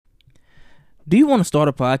Do you want to start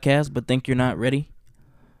a podcast but think you're not ready?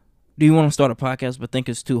 Do you want to start a podcast but think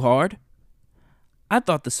it's too hard? I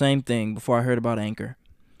thought the same thing before I heard about Anchor.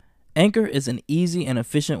 Anchor is an easy and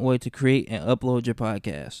efficient way to create and upload your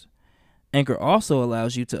podcast. Anchor also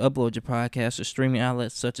allows you to upload your podcast to streaming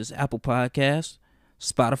outlets such as Apple Podcasts,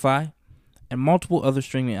 Spotify, and multiple other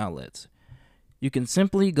streaming outlets. You can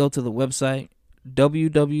simply go to the website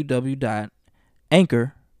www.anchor.fm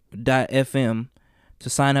to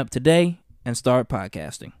sign up today and start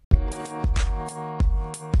podcasting.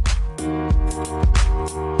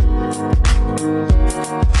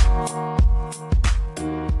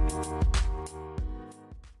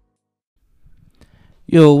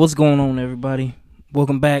 Yo, what's going on, everybody?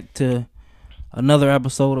 Welcome back to another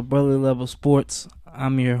episode of Brotherly Level Sports.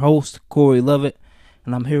 I'm your host, Corey Lovett,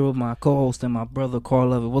 and I'm here with my co-host and my brother, Carl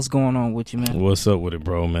Lovett. What's going on with you, man? What's up with it,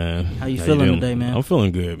 bro, man? How you feeling today, man? I'm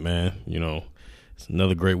feeling good, man. You know, it's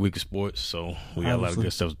another great week of sports, so we got a lot of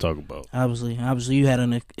good stuff to talk about. Obviously, you had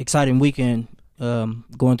an exciting weekend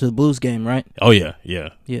going to the Blues game, right? Oh, yeah.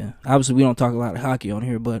 Obviously, we don't talk a lot of hockey on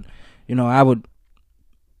here, but, you know, I would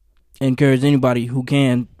encourage anybody who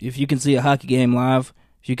can, if you can see a hockey game live,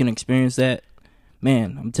 if you can experience that,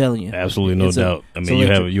 man, I'm telling you. Absolutely, no doubt. I mean,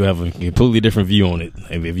 you have a completely different view on it.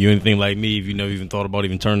 If you're anything like me, if you never even thought about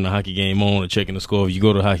even turning the hockey game on or checking the score, if you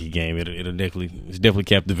go to a hockey game, it's definitely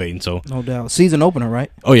captivating. So no doubt. Season opener,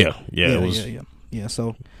 right? Oh yeah. Yeah.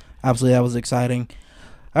 So obviously that was exciting.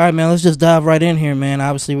 All right, man. Let's just dive right in here, man.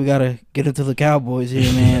 Obviously we gotta get into the Cowboys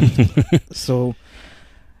here, man. So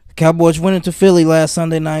Cowboys went into Philly last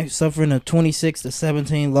Sunday night, suffering a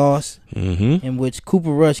 26-17 loss, in which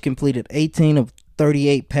Cooper Rush completed 18 of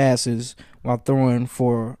 38 passes while throwing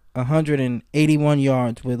for 181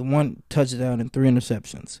 yards with 1 touchdown and 3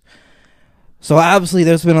 interceptions. So obviously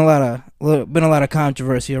there's been a lot of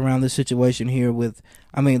controversy around this situation here.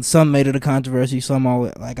 Some made it a controversy, some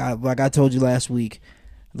always, like I told you last week,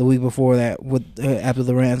 the week before that, after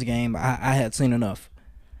the Rams game, I had seen enough,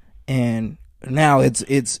 and now it's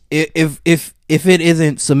if it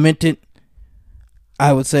isn't cemented,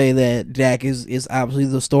 I would say that Dak is obviously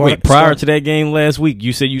the story. Wait, prior to that game last week,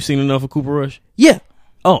 you said you seen enough of Cooper Rush? Yeah.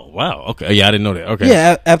 Oh, wow. Okay. Yeah, I didn't know that. Okay.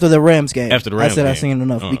 Yeah, after the Rams game. I said I seen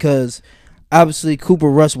enough because obviously Cooper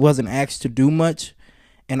Rush wasn't asked to do much,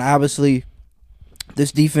 and obviously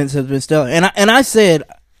this defense has been stellar. And I said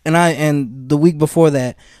the week before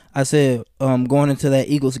that, I said going into that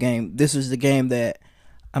Eagles game, this is the game that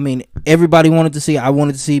everybody wanted to see. I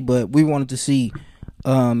wanted to see, but we wanted to see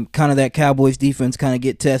kind of that Cowboys defense kind of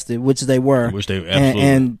get tested, which they were.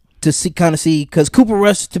 And to see because Cooper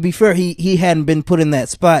Rush, to be fair, he hadn't been put in that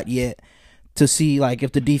spot yet to see like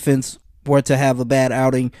if the defense were to have a bad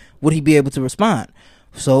outing, would he be able to respond?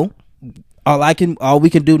 So all we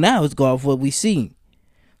can do now is go off what we see.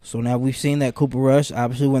 So now we've seen that Cooper Rush,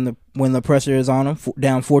 obviously when the pressure is on him,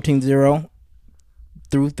 down 14-0,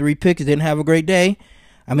 threw 3 picks, didn't have a great day.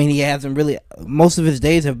 He hasn't really. Most of his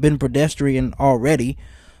days have been pedestrian already.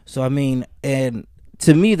 So and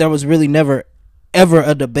to me, there was really never ever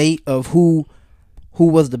a debate of who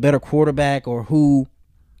was the better quarterback or who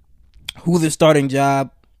the starting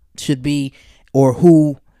job should be, or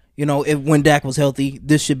who, when Dak was healthy,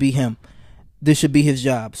 this should be him. This should be his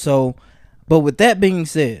job. So, but with that being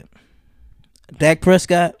said, Dak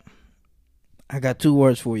Prescott, I got 2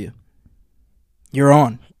 words for you. You're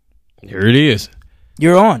on. Here it is.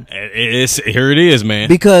 You're on. Here it is, man.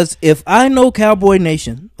 Because if I know Cowboy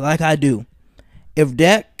Nation like I do, if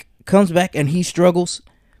Dak comes back and he struggles,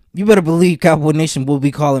 you better believe Cowboy Nation will be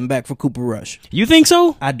calling back for Cooper Rush. You think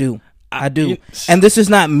so? I do. And this is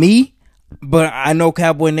not me, but I know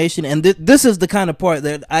Cowboy Nation, and this is the kind of part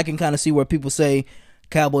that I can kind of see where people say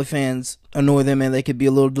Cowboy fans annoy them and they could be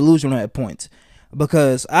a little delusional at points.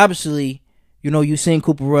 Because obviously, you've seen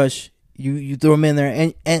Cooper Rush, you throw him in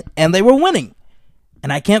there, and they were winning.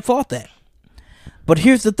 And I can't fault that. But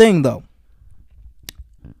here's the thing, though.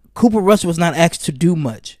 Cooper Rush was not asked to do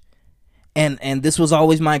much. And this was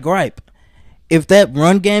always my gripe. If that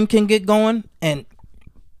run game can get going, and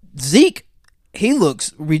Zeke, he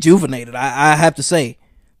looks rejuvenated, I have to say.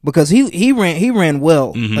 Because he ran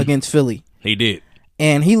well against Philly. He did.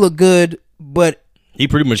 And he looked good, but he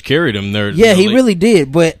pretty much carried him there. Yeah, he really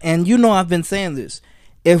did. But I've been saying this.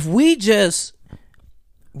 If we just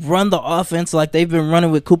run the offense like they've been running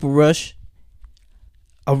with Cooper Rush,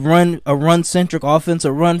 a run centric offense,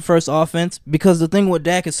 a run first offense, because the thing with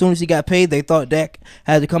Dak, as soon as he got paid, they thought Dak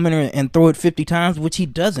had to come in here and throw it 50 times, which he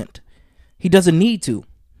doesn't. He doesn't need to.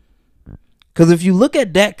 Because if you look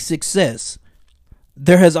at Dak's success,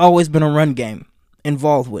 there has always been a run game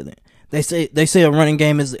involved with it. They say a running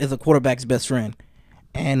game is a quarterback's best friend.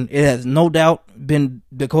 and it has no doubt been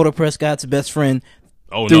Dakota Prescott's best friend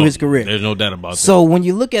through his career. There's no doubt about that. So when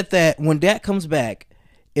you look at that, when Dak comes back,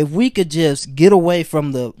 if we could just get away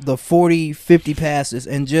from the 40, 50 passes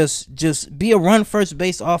and just be a run-first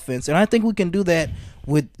base offense, and I think we can do that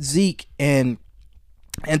with Zeke and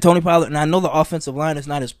Tony Pollard. And I know the offensive line is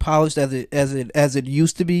not as polished as it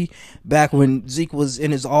used to be back when Zeke was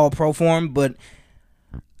in his all-pro form, but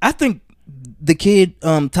I think the kid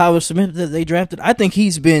Tyler Smith that they drafted, I think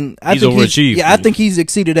he's overachieved. I think he's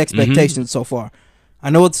exceeded expectations so far. I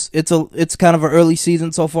know it's kind of an early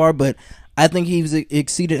season so far, but I think he's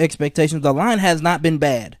exceeded expectations. The line has not been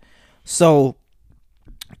bad, so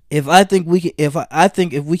if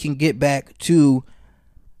we can get back to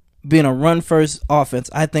being a run first offense,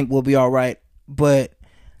 I think we'll be all right. But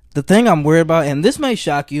the thing I'm worried about, and this may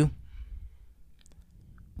shock you,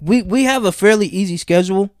 we have a fairly easy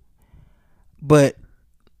schedule, but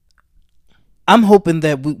I'm hoping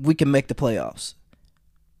that we can make the playoffs.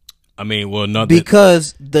 I mean, well, not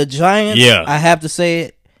because the Giants. Yeah. I have to say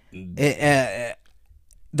it.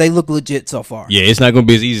 They look legit so far. Yeah, it's not going to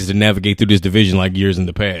be as easy to navigate through this division like years in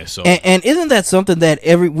the past. So, and isn't that something that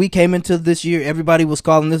we came into this year, everybody was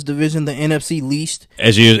calling this division the NFC least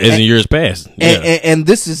as in years past. Yeah. And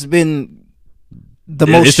this has been the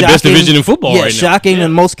most. It's the best division in football right now. Shocking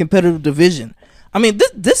and most competitive division. I mean,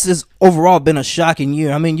 this has overall been a shocking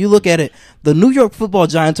year. I mean, you look at it. The New York Football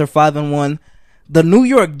Giants are 5-1. The New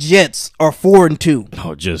York Jets are 4-2.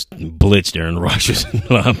 Oh, just blitzed Aaron Rodgers and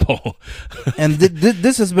Lambeau. And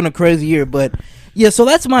this has been a crazy year, but yeah. So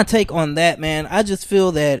that's my take on that, man. I just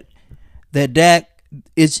feel that Dak,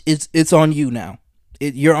 it's on you now.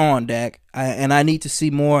 You're on, Dak, and I need to see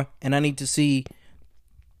more, and I need to see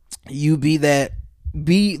you be the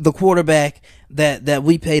quarterback that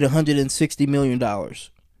we paid $160 million.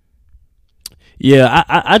 Yeah,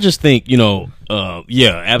 I just think,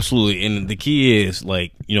 yeah, absolutely. And the key is,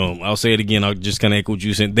 like, I'll say it again. I'll just kind of echo what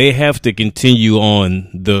you said. They have to continue on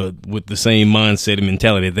with the same mindset and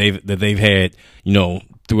mentality that they've had,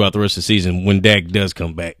 throughout the rest of the season when Dak does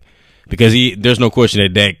come back. Because there's no question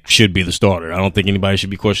that Dak should be the starter. I don't think anybody should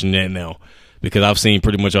be questioning that now, because I've seen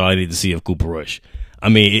pretty much all I need to see of Cooper Rush. I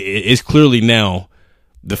mean, it's clearly now,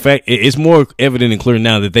 it's more evident and clear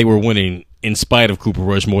now that they were winning in spite of Cooper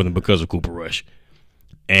Rush more than because of Cooper Rush.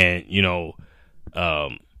 And,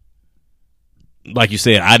 like you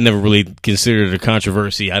said, I never really considered it a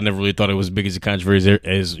controversy. I never really thought it was as big as a controversy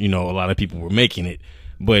as, a lot of people were making it.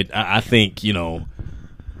 But I think,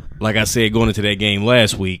 like I said, going into that game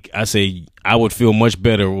last week, I would feel much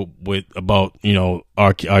better about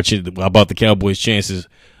the Cowboys' chances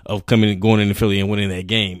of going into Philly and winning that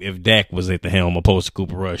game if Dak was at the helm opposed to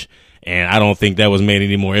Cooper Rush. And I don't think that was made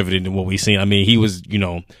any more evident than what we've seen. I mean, he was,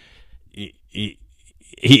 he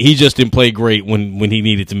just didn't play great when he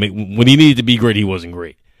needed to be great. He wasn't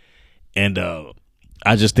great. And I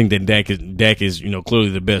just think that Dak is clearly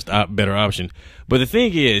the better option. But the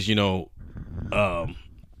thing is,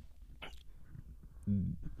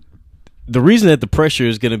 the reason that the pressure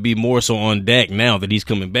is going to be more so on Dak now that he's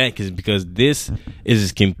coming back is because this is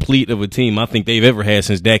as complete of a team I think they've ever had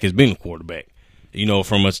since Dak has been a quarterback.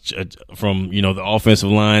 From the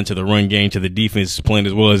offensive line to the run game to the defense playing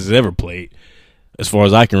as well as it's ever played, as far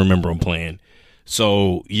as I can remember them playing.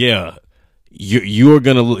 So yeah, you are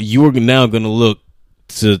now gonna look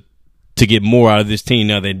to get more out of this team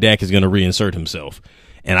now that Dak is gonna reinsert himself.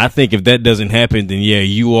 And I think if that doesn't happen, then yeah,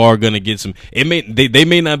 you are gonna get some. It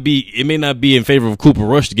may not be in favor of Cooper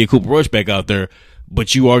Rush to get Cooper Rush back out there.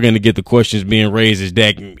 But you are going to get the questions being raised: is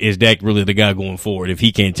Dak really the guy going forward if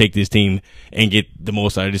he can't take this team and get the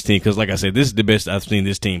most out of this team? Because, like I said, this is the best I've seen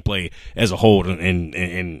this team play as a whole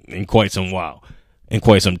in quite some while, in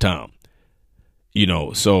quite some time.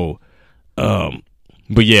 So,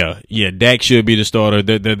 but yeah, Dak should be the starter.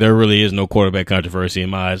 There really is no quarterback controversy in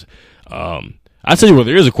my eyes. I tell you what,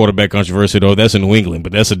 there is a quarterback controversy though. That's in New England,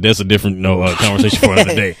 but that's a different conversation for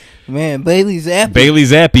another day. Man, Bailey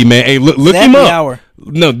Zappi, man. Hey, look Zappi him up. Hour.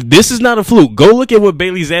 No, this is not a fluke. Go look at what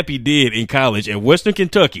Bailey Zappi did in college at Western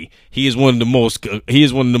Kentucky. He is one of the most. He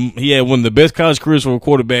had one of the best college careers for a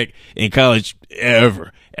quarterback in college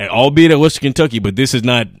ever, albeit at Western Kentucky. But this is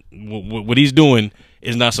not what he's doing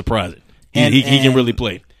is not surprising. He can really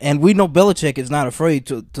play. And we know Belichick is not afraid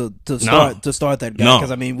to start that guy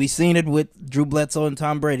because I mean we've seen it with Drew Bledsoe and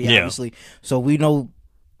Tom Brady, obviously. So we know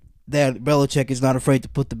that Belichick is not afraid to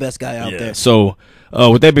put the best guy out there. So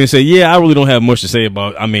with that being said, I really don't have much to say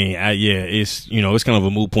about. I mean, it's it's kind of a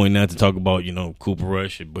moot point now to talk about Cooper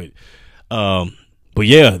Rush, but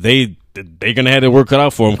yeah, they're gonna have their work cut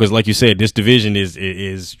out for them because, like you said, this division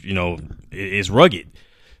is rugged.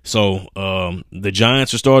 So the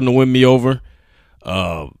Giants are starting to win me over.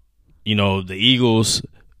 The Eagles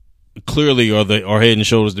clearly are head and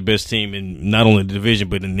shoulders the best team in not only the division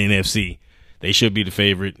but in the NFC. They should be the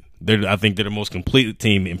favorite. I think they're the most complete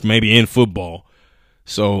team, maybe in football.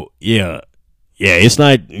 So it's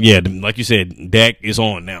not. Yeah, like you said, Dak is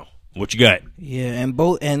on now. What you got? Yeah,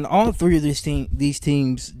 and all three of these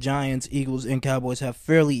teams, Giants, Eagles, and Cowboys, have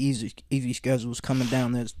fairly easy schedules coming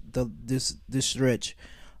down this stretch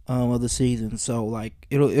of the season. So like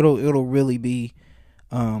it'll really be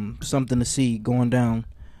something to see going down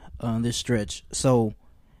this stretch. So,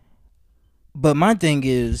 but my thing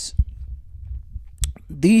is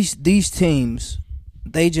these teams,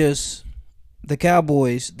 the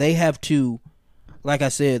Cowboys, they have to, like I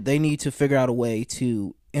said, they need to figure out a way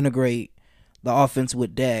to integrate the offense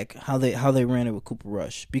with Dak, how they ran it with Cooper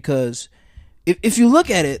Rush. Because if you look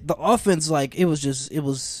at it, the offense, like it was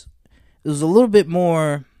a little bit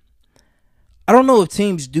more. I don't know if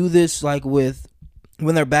teams do this like with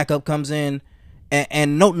when their backup comes in,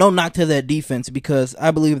 and no knock to that defense, because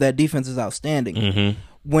I believe that defense is outstanding.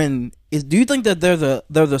 Mm-hmm. Do you think that there's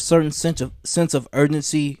a certain sense of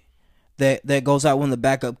urgency that goes out when the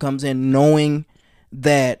backup comes in, knowing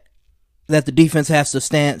that the defense has to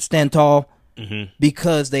stand tall,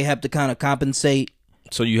 because they have to kind of compensate.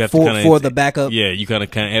 So you have for the backup. Yeah, you kind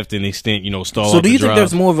of have to an extent, stall. So out do you the think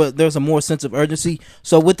drive. there's a more sense of urgency?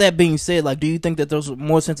 So with that being said, like, do you think that there's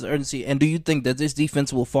more sense of urgency, and do you think that this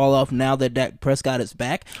defense will fall off now that Dak Prescott is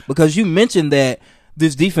back? Because you mentioned that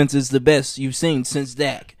this defense is the best you've seen since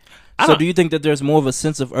Dak. So do you think that there's more of a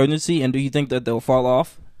sense of urgency, and do you think that they'll fall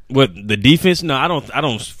off? What, the defense? No, I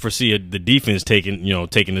don't foresee the defense taking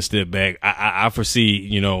a step back. I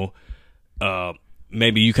foresee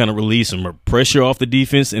maybe you kind of release some pressure off the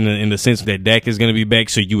defense in the sense that Dak is going to be back.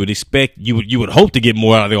 So you would hope to get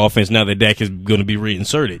more out of the offense now that Dak is going to be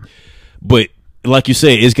reinserted. But like you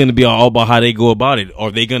said, it's going to be all about how they go about it.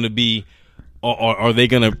 Are they going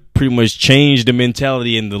to pretty much change the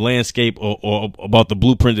mentality and the landscape or about the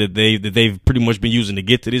blueprint that they've pretty much been using to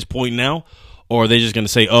get to this point now? Or are they just going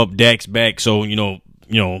to say, Dak's back, so,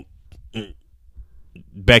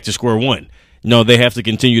 back to square one? No, they have to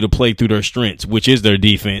continue to play through their strengths, which is their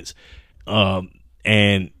defense. They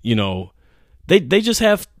just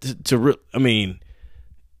have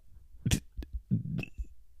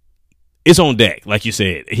it's on Dak, like you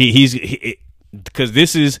said.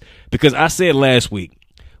 Because I said last week,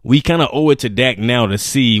 we kind of owe it to Dak now to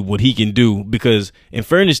see what he can do, because in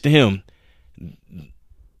fairness to him,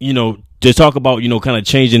 to talk about, kind of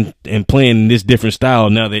changing and playing this different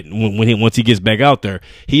style now that once he gets back out there,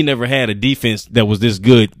 he never had a defense that was this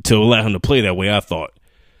good to allow him to play that way, I thought.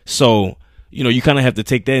 So, you kind of have to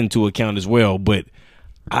take that into account as well. But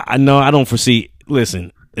I know I don't foresee,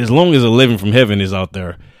 listen, as long as 11 from heaven is out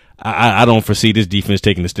there, I don't foresee this defense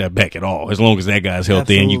taking a step back at all, as long as that guy's healthy.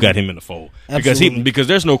 Absolutely. And you got him in the fold. Because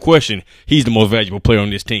there's no question he's the most valuable player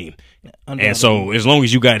on this team. And so as long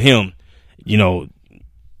as you got him, you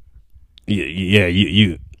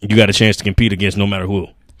got a chance to compete against no matter who.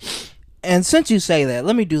 And since you say that,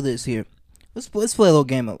 let me do this here. Let's play a little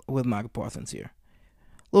game with Michael Parsons here.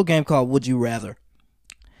 A little game called Would You Rather.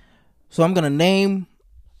 So I'm going to name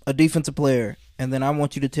a defensive player, and then I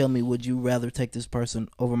want you to tell me, would you rather take this person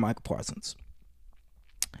over Michael Parsons?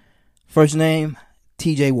 First name,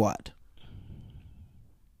 TJ Watt.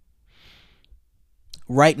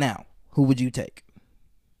 Right now, who would you take?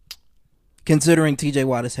 Considering TJ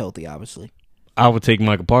Watt is healthy, obviously. I would take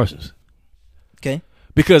Michael Parsons. Okay.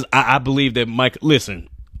 Because I believe that Mike,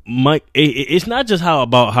 it's not just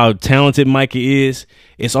about how talented Mike is.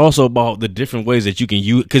 It's also about the different ways that you can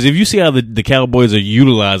use. Because if you see how the Cowboys are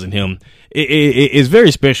utilizing him, it's very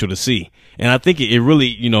special to see. And I think it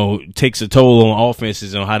really, takes a toll on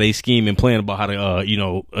offenses and how they scheme and plan about how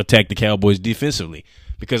to, attack the Cowboys defensively.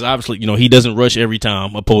 Because obviously, he doesn't rush every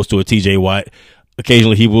time, opposed to a TJ Watt.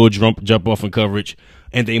 Occasionally, he will jump off in coverage,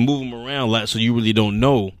 and they move him around a lot, so you really don't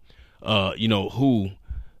know, who,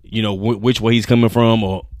 which way he's coming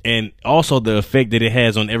from, and also the effect that it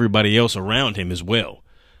has on everybody else around him as well.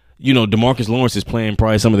 DeMarcus Lawrence is playing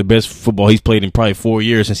probably some of the best football he's played in probably 4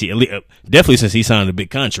 years definitely since he signed a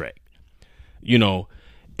big contract.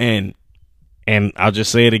 And I'll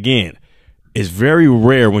just say it again, it's very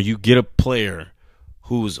rare when you get a player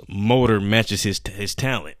whose motor matches his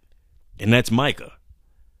talent. And that's Micah.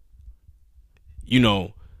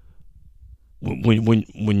 When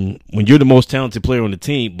you're the most talented player on the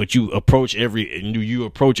team, but you approach every game, you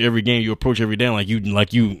approach every down like you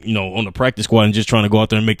on the practice squad and just trying to go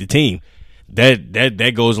out there and make the team.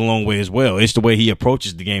 That goes a long way as well. It's the way he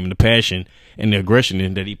approaches the game and the passion and the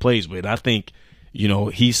aggression that he plays with. I think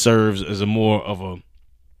he serves as more of a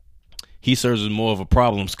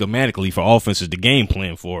problem schematically for offenses to game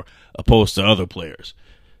plan for, opposed to other players.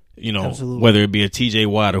 Absolutely. Whether it be a TJ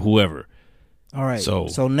Watt or whoever. All right.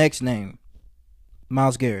 So next name,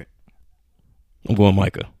 Myles Garrett. I'm going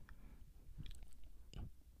Micah.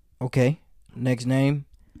 Okay. Next name,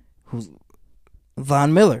 who's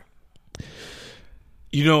Von Miller.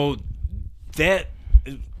 That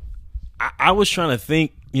I was trying to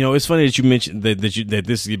think. It's funny that you mentioned that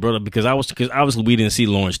this is brought up because obviously we didn't see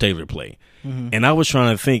Lawrence Taylor play, and I was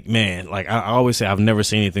trying to think, man. Like I always say, I've never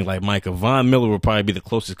seen anything like Micah. Von Miller would probably be the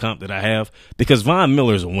closest comp that I have because Von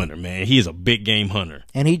Miller is a winner, man. He is a big game hunter,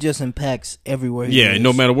 and he just impacts everywhere. He is.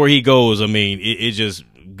 No matter where he goes, I mean, it just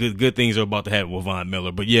good things are about to happen with Von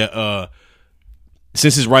Miller. But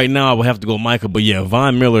since it's right now, I would have to go Micah. But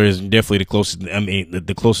Von Miller is definitely the closest. I mean,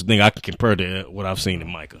 the closest thing I can compare to what I've seen in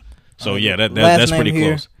Micah. So that's pretty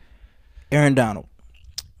close. Aaron Donald.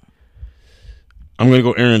 I'm gonna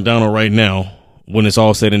go Aaron Donald right now. When it's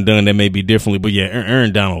all said and done, that may be differently, but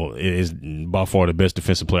Aaron Donald is by far the best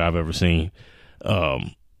defensive player I've ever seen. Because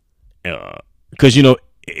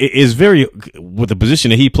it's very with the position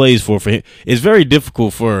that he plays for him, it's very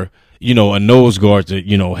difficult for a nose guard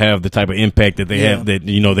to have the type of impact that they have that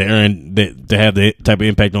to have the type of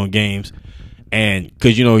impact on games, and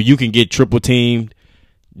because you can get triple teamed,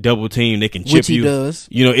 double teamed, they can chip Which he you. Does.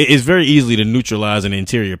 It's very easily to neutralize an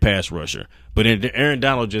interior pass rusher, but Aaron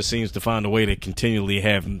Donald just seems to find a way to continually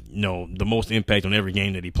have the most impact on every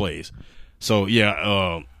game that he plays. So it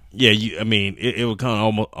would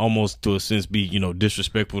kind of almost to a sense be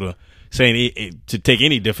disrespectful to saying to take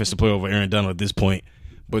any defensive player over Aaron Donald at this point.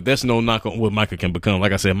 But that's no knock on what Micah can become.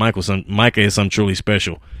 Like I said, Micah is something truly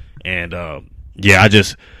special. And I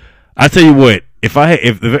tell you what, if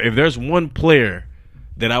there's one player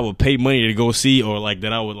that I would pay money to go see, or like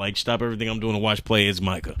that I would like stop everything I'm doing to watch play, it's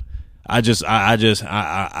Micah. I just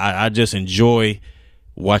enjoy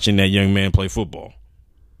watching that young man play football.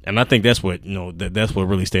 And I think that's what that's what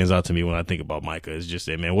really stands out to me when I think about Micah. Is just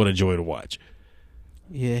that, man, what a joy to watch.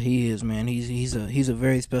 Yeah, he is, man. He's a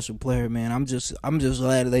very special player, man. I'm just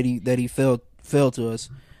glad that he fell to us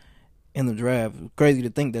in the draft. Crazy to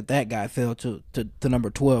think that guy fell to number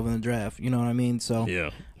 12 in the draft. You know what I mean? So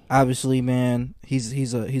obviously, man,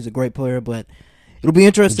 he's a great player, but it'll be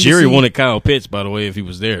interesting. Jerry to see. wanted Kyle Pitts, by the way, if he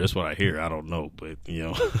was there. That's what I hear. I don't know, but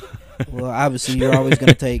Well, obviously, you're always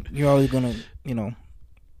gonna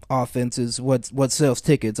offenses what sells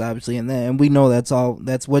tickets, obviously, and we know that's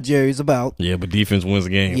what Jerry's about. Yeah, but defense wins the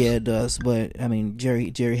game. Yeah, it does. But I mean,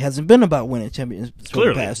 Jerry hasn't been about winning championships for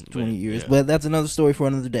the past 20 years. But that's another story for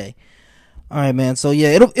another day. All right, man. So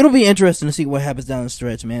it'll be interesting to see what happens down the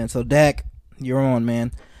stretch, man. So Dak, you're on,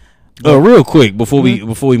 man. Real quick before we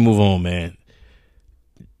move on, man.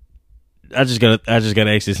 I just gotta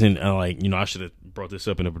ask this, and I should have brought this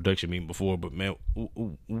up in the production meeting before, but man,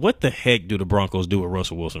 what the heck do the Broncos do with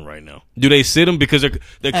Russell Wilson right now? Do they sit him because they're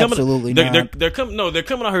coming? Absolutely not. They're coming. No, they're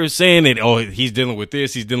coming out here saying that he's dealing with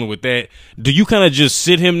this, he's dealing with that. Do you kind of just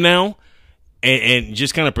sit him now and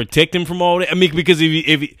just kind of protect him from all that? I mean, because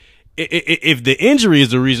if the injury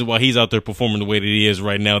is the reason why he's out there performing the way that he is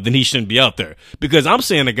right now, then he shouldn't be out there. Because I'm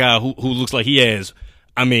saying a guy who looks like he has,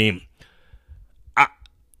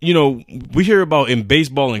 we hear about in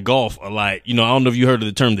baseball and golf a lot. I don't know if you heard of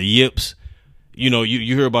the term the yips. You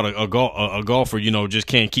hear about a golfer, just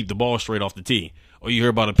can't keep the ball straight off the tee. Or you hear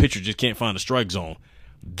about a pitcher just can't find a strike zone.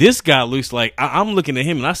 This guy looks like, I'm looking at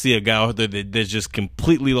him and I see a guy out there that's just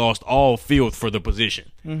completely lost all feel for the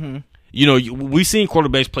position. Mm-hmm. We've seen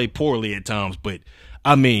quarterbacks play poorly at times, but,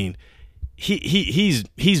 I mean, he's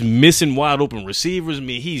missing wide open receivers. I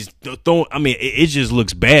mean, he's throwing, it just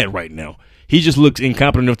looks bad right now. He just looks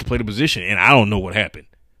incompetent enough to play the position, and I don't know what happened.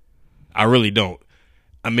 I really don't.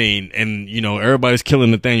 Everybody's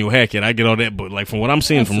killing Nathaniel Hackett. I get all that, but like from what I'm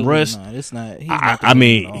seeing from Russ, it's not.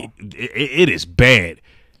 It is bad.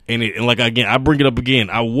 And again, I bring it up again.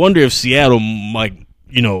 I wonder if Seattle,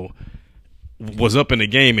 was up in the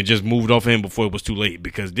game and just moved off him before it was too late,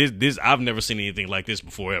 because this I've never seen anything like this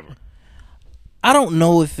before ever. I don't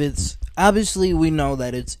know if it's, obviously we know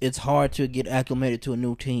that it's hard to get acclimated to a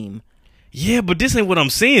new team. Yeah, but this ain't what I'm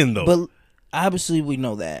saying though. But obviously we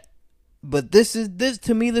know that. But this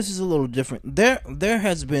to me this is a little different. There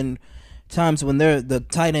has been times when the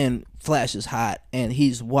tight end flashes hot and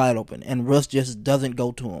he's wide open and Russ just doesn't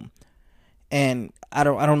go to him. And I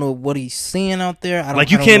don't know what he's seeing out there.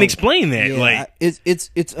 You can't explain that. Yeah,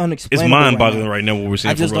 it's unexplainable. It's mind-boggling right now what we're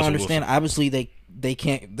seeing. I just from don't Russell understand. Wilson. Obviously they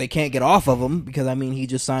can't get off of him because he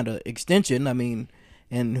just signed an extension.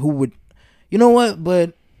 And who would, you know what?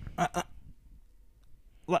 But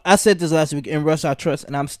I said this last week. In Russ, I trust,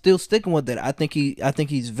 and I'm still sticking with it. I think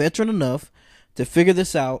he's veteran enough to figure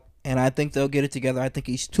this out, and I think they'll get it together. I think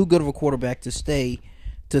he's too good of a quarterback to stay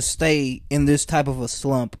in this type of a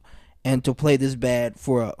slump and to play this bad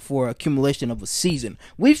for accumulation of a season.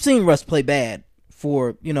 We've seen Russ play bad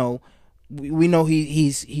for, we know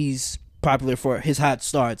he's popular for his hot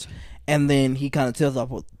starts, and then he kind of tails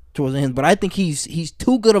off towards the end. But I think he's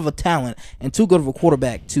too good of a talent and too good of a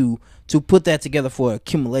quarterback to put that together for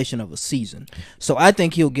accumulation of a season. So I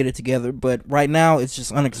think he'll get it together, but right now it's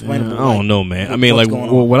just unexplainable. I don't know, man. I mean, like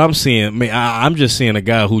what I'm seeing, I mean, I'm just seeing a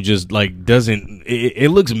guy who just like doesn't. It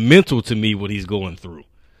looks mental to me what he's going through.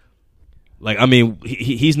 Like, I mean,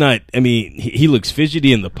 he's not. I mean, he looks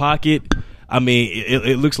fidgety in the pocket. I mean,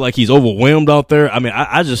 it looks like he's overwhelmed out there. I mean,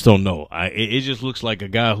 I just don't know. It just looks like a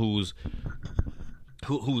guy who's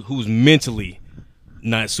mentally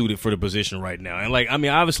not suited for the position right now. And like, I mean,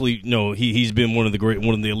 obviously, he's been one of the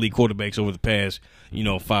elite quarterbacks over the past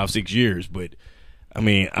 5-6 years. But I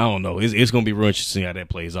mean, I don't know. It's going to be real interesting how that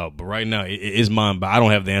plays out. But right now, it's I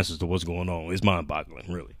don't have the answers to what's going on. It's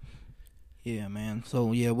mind-boggling, really. Yeah, man.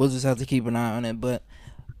 So yeah, we'll just have to keep an eye on it. But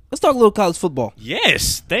let's talk a little college football.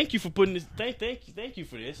 Yes, thank you for putting this. Thank you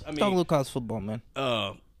for this. I mean, talk a little college football, man.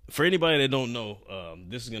 For anybody that don't know,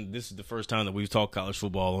 this is the first time that we've talked college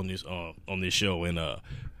football on this show, and I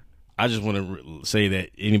just want to say that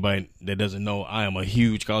anybody that doesn't know, I am a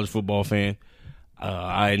huge college football fan.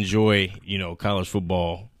 I enjoy college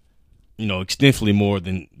football, extensively more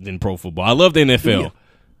than pro football. I love the NFL. Yeah.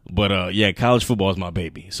 But college football is my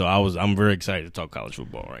baby, so I'm very excited to talk college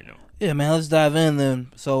football right now. Yeah, man, let's dive in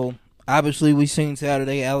then. So obviously, we seen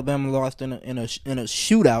Saturday Alabama lost in a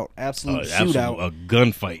shootout, absolute shootout, a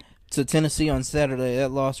gunfight to Tennessee on Saturday. That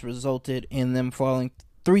loss resulted in them falling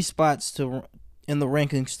 3 spots in the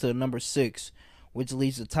rankings to number 6, which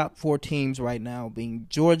leaves the top 4 teams right now being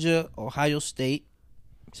Georgia, Ohio State.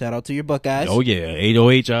 Shout out to your Buckeyes. Oh yeah,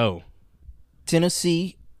 8-0-H-O.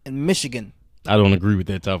 Tennessee and Michigan. I don't agree with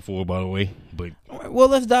that top 4, by the way, but well,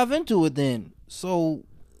 let's dive into it then. So,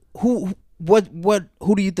 who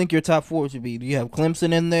do you think your top 4 should be? Do you have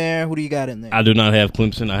Clemson in there? Who do you got in there? I do not have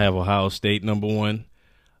Clemson. I have Ohio State number 1.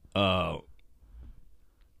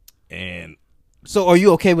 And so, are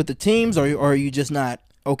you okay with the teams, or are you just not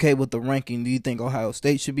okay with the ranking? Do you think Ohio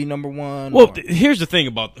State should be number 1? Well, here's the thing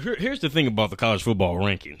about the college football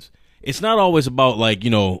rankings. It's not always about like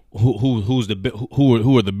who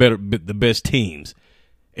are the best teams.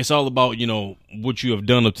 It's all about what you have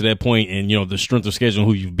done up to that point and the strength of schedule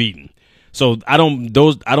and who you've beaten. So I don't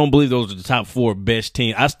believe those are the top 4 best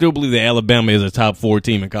teams. I still believe that Alabama is a top 4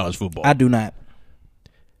 team in college football. I do not.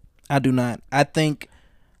 I don't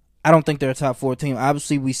think they're a top 4 team.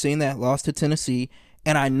 Obviously, we've seen that loss to Tennessee,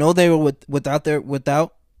 and I know they were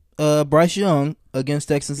without Bryce Young against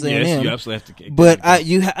Texas A&M. Yes, you absolutely have to. But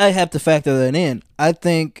I have to factor that in. I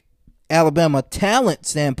think Alabama talent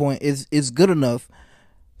standpoint is good enough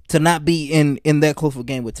to not be in that close of a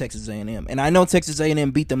game with Texas A&M. And I know Texas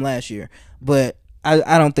A&M beat them last year, but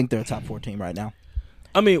I don't think they're a top 4 team right now.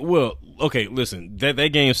 I mean, well, okay, listen, that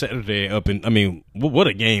game Saturday what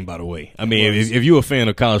a game, by the way. I mean, if you're a fan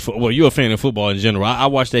of college football, well, you're a fan of football in general. I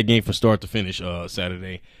watched that game from start to finish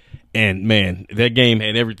Saturday, and man, that game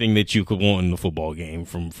had everything that you could want in a football game,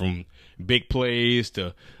 from big plays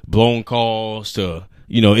to blown calls to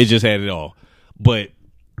it just had it all. But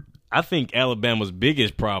I think Alabama's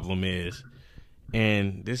biggest problem is,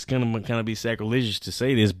 and this is gonna kind of be sacrilegious to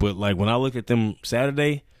say this, but like when I look at them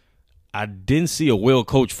Saturday, I didn't see a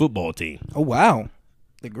well-coached football team. Oh wow,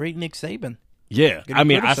 the great Nick Saban. Yeah, I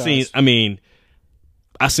mean, I seen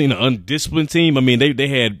an undisciplined team. I mean, they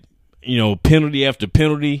had penalty after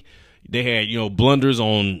penalty. They had blunders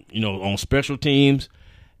on special teams,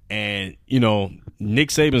 and Nick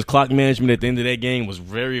Saban's clock management at the end of that game was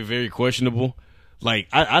very, very questionable. Like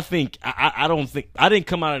I didn't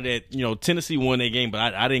come out of that. Tennessee won that game,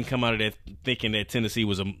 but I didn't come out of that thinking that Tennessee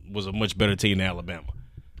was a much better team than Alabama.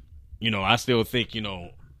 I still think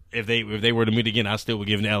if they were to meet again, I still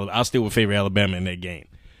would favor Alabama in that game.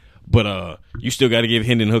 But you still got to give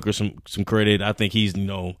Hendon Hooker some credit. I think he's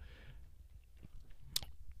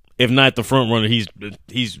if not the front runner, he's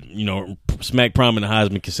smack prime in the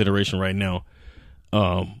Heisman consideration right now.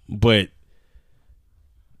 But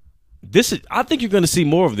I think you're going to see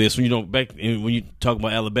more of this when you talk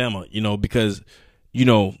about Alabama, because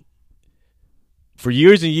for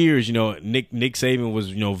years and years, Nick Saban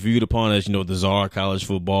was viewed upon as the czar of college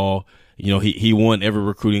football. He won every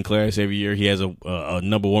recruiting class every year. He has a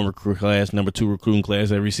number 1 recruit class, number 2 recruiting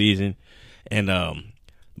class every season, and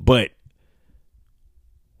but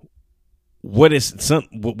what is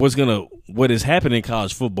happening in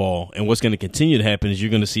college football and what's going to continue to happen is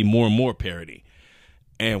you're going to see more and more parity.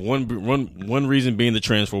 And one reason being the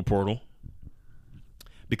transfer portal,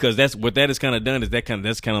 because that's what that has kind of done is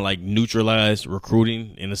that's kind of like neutralized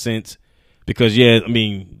recruiting in a sense. Because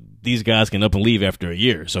these guys can up and leave after a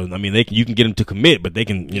year, so you can get them to commit, but they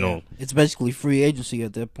can it's basically free agency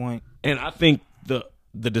at that point. And I think the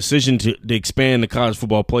decision to expand the college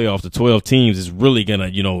football playoff to 12 teams is really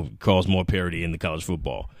gonna cause more parity in the college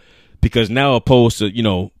football, because now opposed to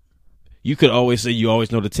you could always say you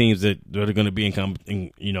always know the teams that are going to be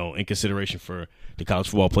in consideration for the college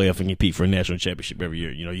football playoff and compete for a national championship every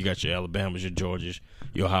year. You got your Alabamas, your Georgias,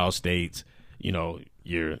 your Ohio States, your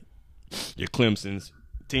Clemsons,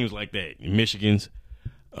 teams like that, your Michigans.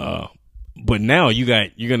 But now you're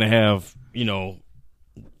going to have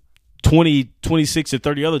 20, 26 or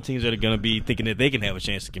 30 other teams that are going to be thinking that they can have a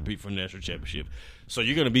chance to compete for a national championship. So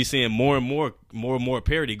you're going to be seeing more and more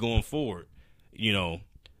parity going forward.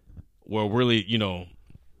 Where really,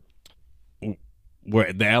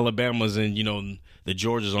 where the Alabamas and, the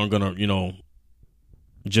Georgias aren't going to,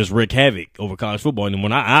 just wreak havoc over college football. And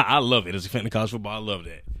when I love it. As a fan of college football, I love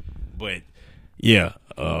that. But, yeah.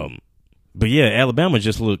 Alabama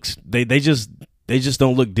just looks – they just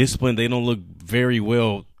don't look disciplined. They don't look very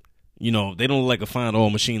well – they don't look like a fine oil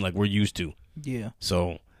machine like we're used to. Yeah.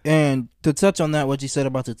 So – and to touch on that, what you said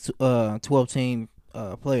about the 12-team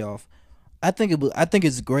playoff, I think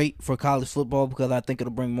it's great for college football because I think it'll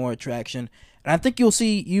bring more attraction, and I think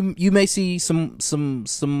you may see some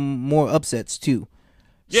more upsets too.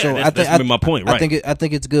 Yeah, so that's my point. Right. I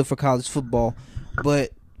think it's good for college football, but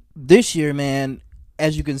this year, man,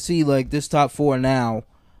 as you can see, like this top four now,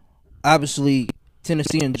 obviously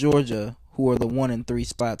Tennessee and Georgia, who are the 1 and 3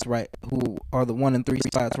 spots, right? Who are the 1 and 3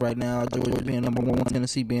 spots right now? Georgia being number 1,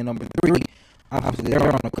 Tennessee being number 3. Obviously,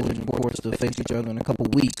 they're on a collision course to face each other in a couple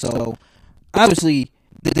weeks, so. Obviously,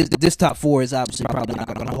 this top four is obviously probably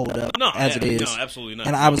not going to hold up as it is. No, absolutely not.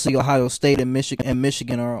 And obviously, Ohio State and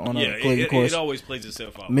Michigan are on a collision course. It always plays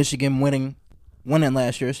itself out. Michigan winning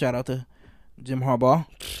last year. Shout out to Jim Harbaugh.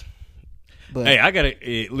 But, hey, I gotta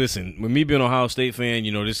listen. With me being an Ohio State fan,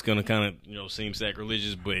 this is gonna kind of seem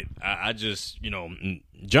sacrilegious, but I just John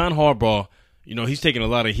Harbaugh, he's taking a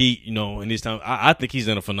lot of heat, in this time. I think he's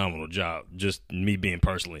done a phenomenal job. Just me being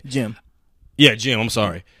personally, Jim. Yeah, Jim. I'm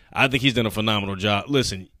sorry. I think he's done a phenomenal job.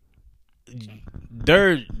 Listen,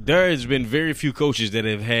 there has been very few coaches that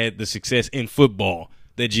have had the success in football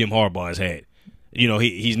that Jim Harbaugh has had.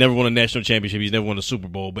 He's never won a national championship. He's never won a Super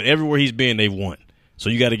Bowl. But everywhere he's been, they've won. So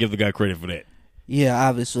you got to give the guy credit for that. Yeah,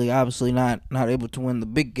 obviously not able to win the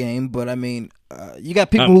big game. But, you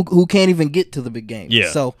got people who can't even get to the big game.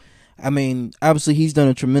 Yeah. So, obviously he's done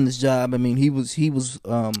a tremendous job. He was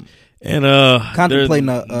and contemplating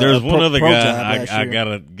there's one other guy I year.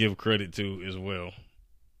 gotta give credit to as well,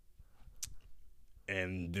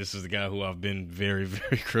 and this is the guy who I've been very,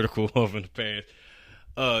 very critical of in the past.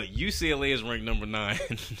 UCLA is ranked number 9.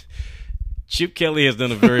 Chip Kelly has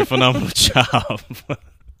done a very phenomenal job.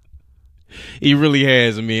 He really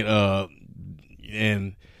has. They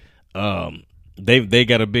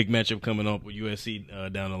got a big matchup coming up with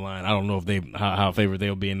USC down the line. I don't know if how favored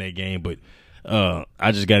they'll be in that game, but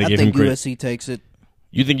I just got to give him credit. USC takes it.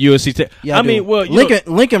 You think USC takes? Yeah,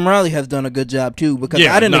 Lincoln Riley has done a good job too because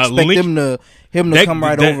I didn't expect him to come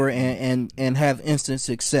right over and have instant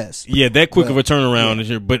success. Yeah, that quick of a turnaround is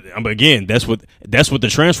here, but again, that's what the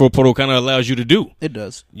transfer portal kind of allows you to do. It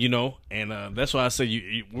does, and that's why I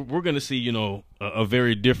say we're going to see a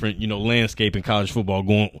very different landscape in college football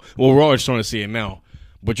going. Well, we're always starting to see it now,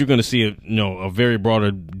 but you're going to see a very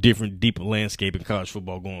broader, different, deeper landscape in college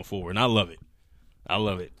football going forward, and I love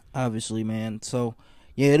it. Obviously, man. So.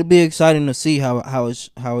 Yeah, it'll be exciting to see how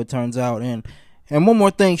it turns out. And one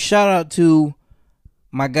more thing, shout out to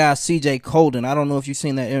my guy C.J. Colden. I don't know if you've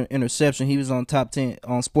seen that interception. He was on top 10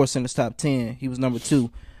 on SportsCenter's top 10. He was number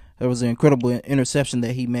 2. There was an incredible interception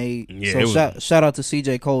that he made. Yeah, so shout out to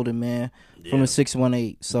C.J. Colden, man, from the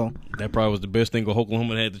 618. So that probably was the best thing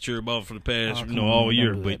Oklahoma had to cheer about for the past all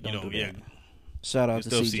year. But shout out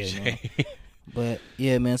to C.J. man. But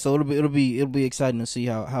yeah, man. So it'll be exciting to see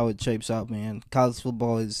how it shapes out, man. College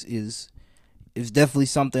football is definitely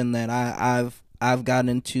something that I've gotten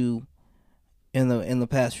into in the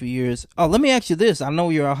past few years. Oh, let me ask you this. I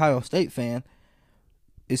know you're an Ohio State fan.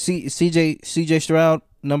 Is CJ Stroud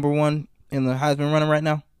number 1 in the Heisman running right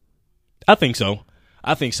now? I think so.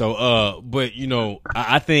 But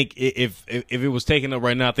I think if it was taken up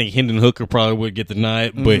right now, I think Hendon Hooker probably would get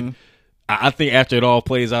denied. Mm-hmm. But I think after it all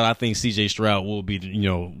plays out, I think C.J. Stroud will be,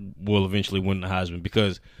 will eventually win the Heisman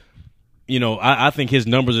because, I think his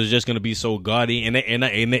numbers are just going to be so gaudy, and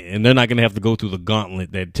they're not going to have to go through the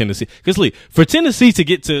gauntlet that Tennessee. Because for Tennessee to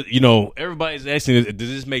get to, everybody's asking, does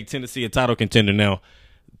this make Tennessee a title contender now?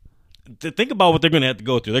 To think about what they're going to have to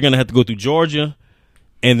go through. They're going to have to go through Georgia,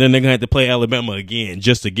 and then they're going to have to play Alabama again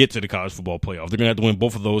just to get to the college football playoff. They're going to have to win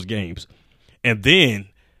both of those games, and then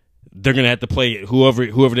they're going to have to play whoever that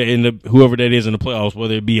is in the playoffs,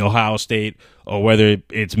 whether it be Ohio State or whether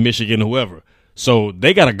it's Michigan, whoever. So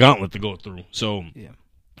they got a gauntlet to go through. So, yeah.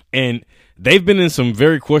 And they've been in some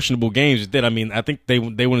very questionable games. That I think they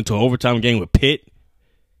went into an overtime game with Pitt,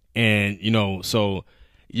 and so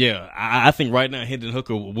yeah, I think right now Hendon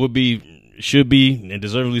Hooker should be, and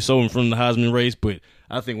deservedly so, in front of the Heisman race. But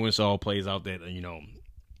I think when this all plays out, that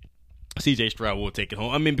C.J. Stroud will take it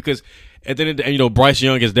home. Because at the end of the day, Bryce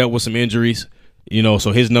Young has dealt with some injuries,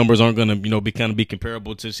 so his numbers aren't going to be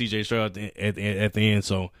comparable to C.J. Stroud at the end.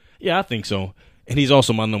 So. Yeah, I think so. And he's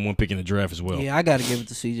also my number one pick in the draft as well. Yeah, I got to give it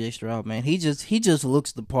to C.J. Stroud, man. He just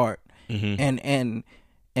looks the part. Mm-hmm.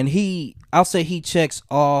 And I'll say he checks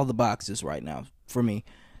all the boxes right now for me.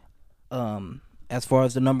 As far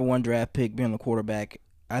as the number one draft pick being the quarterback,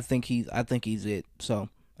 I think he's it. So,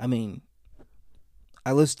 I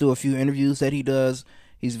listened to a few interviews that he does.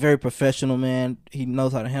 He's very professional, man. He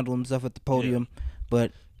knows how to handle himself at the podium. Yeah.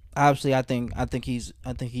 But obviously, I think he's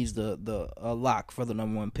the lock for the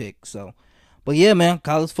number one pick. So, but yeah, man,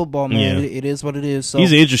 college football, man, yeah. It is what it is. So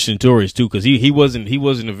he's an interesting tourist too, because he wasn't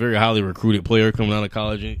a very highly recruited player coming out of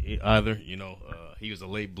college either. He was a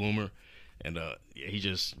late bloomer, and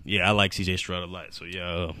I like C.J. Stroud a lot. So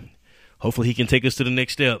yeah, hopefully he can take us to the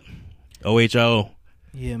next step. OHIO.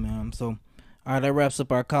 Yeah, man. So. All right, that wraps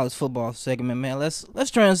up our college football segment, man.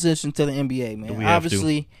 Let's transition to the NBA, man.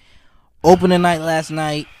 Obviously, opening night last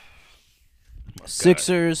night.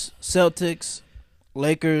 Sixers, Celtics,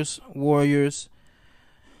 Lakers, Warriors.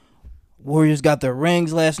 Warriors got their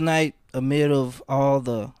rings last night amid of all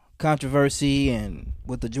the controversy and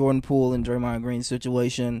with the Jordan Poole and Draymond Green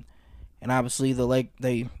situation. And obviously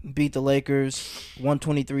they beat the Lakers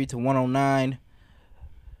 123-109.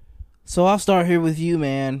 So I'll start here with you,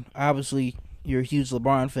 man. Obviously, you're a huge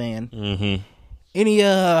LeBron fan. Mm-hmm. Any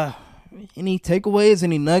takeaways,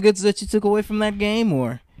 any nuggets that you took away from that game,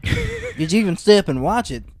 or did you even stay up and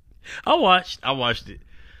watch it? I watched it.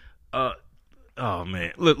 Oh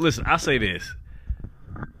man, look, listen. I'll say this: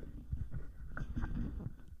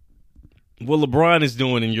 what LeBron is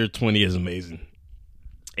doing in year 20 is amazing,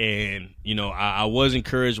 and I was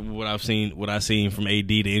encouraged with what I seen from AD,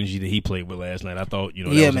 the energy that he played with last night. I thought that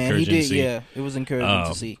was encouraging he did. To see. Yeah, it was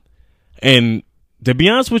encouraging to see. And to be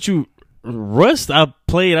honest with you, Russ, I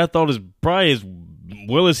thought as probably as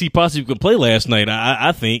well as he possibly could play last night.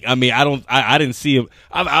 I think. I didn't see him.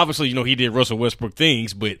 Obviously, he did Russell Westbrook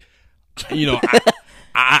things, but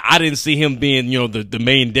I didn't see him being the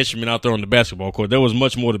main detriment out there on the basketball court. There was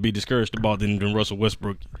much more to be discouraged about than Russell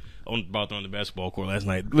Westbrook on the basketball court last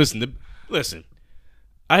night. Listen.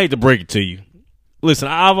 I hate to break it to you. Listen,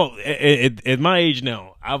 at my age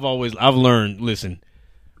now, I've learned. Listen.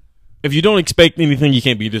 If you don't expect anything, you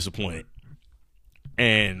can't be disappointed.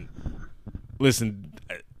 And listen,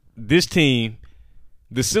 this team,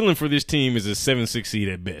 the ceiling for this team is a 7-6 seed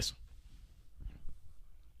at best.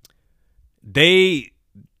 In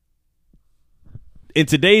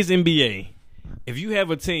today's NBA, if you have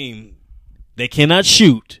a team that cannot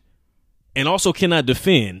shoot and also cannot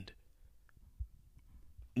defend,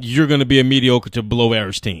 you're going to be a mediocre to below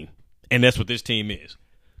average team. And that's what this team is.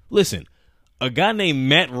 Listen. A guy named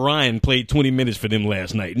Matt Ryan played 20 minutes for them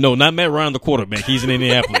last night. No, not Matt Ryan, the quarterback. He's in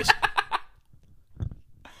Indianapolis.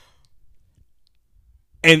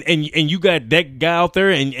 And you got that guy out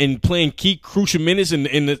there and playing key crucial minutes in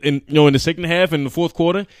the second half and the fourth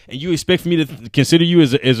quarter, and you expect for me to consider you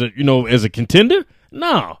as a contender?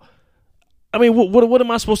 No. What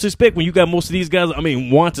am I supposed to expect when you got most of these guys?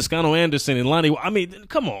 Juan Toscano Anderson and Lonnie.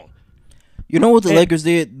 Come on. You know what the Lakers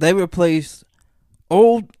did? They replaced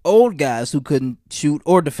old guys who couldn't shoot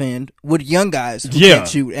or defend with young guys who can't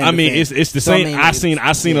shoot and defend. It's the same. I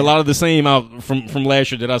seen a lot of the same out from last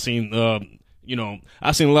year that I seen. I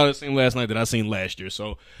seen a lot of the same last night that I seen last year.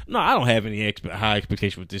 So no, I don't have any high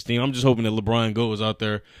expectation with this team. I'm just hoping that LeBron goes out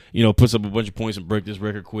there, puts up a bunch of points and break this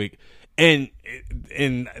record quick. And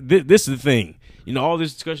this is the thing, all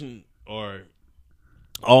this discussion on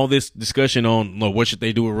what should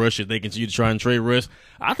they do with Russ, should they continue to try and trade Russ?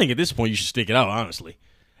 I think at this point you should stick it out, honestly.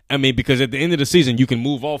 Because at the end of the season you can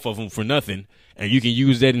move off of him for nothing, and you can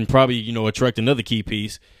use that and probably attract another key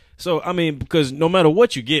piece. So because no matter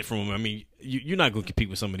what you get from him, you're not going to compete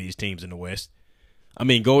with some of these teams in the West.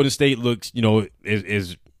 Golden State looks,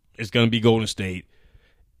 is going to be Golden State.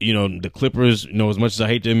 the Clippers, as much as I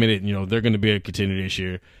hate to admit it, they're going to be a contender this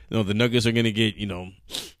year. The Nuggets are going to get,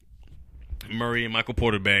 Murray and Michael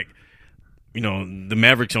Porter back. The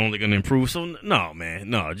Mavericks are only going to improve. So no, man,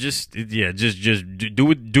 no, just do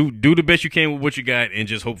the best you can with what you got, and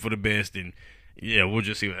just hope for the best. And yeah, we'll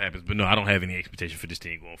just see what happens. But no, I don't have any expectation for this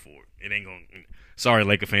team going forward. It ain't going. Sorry,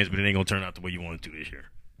 Laker fans, but it ain't going to turn out the way you want it to this year.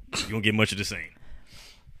 You won't get much of the same.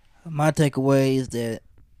 My takeaway is that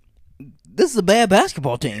this is a bad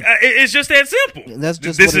basketball team. It's just that simple. That's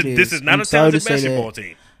just this what it is. This is not a talented basketball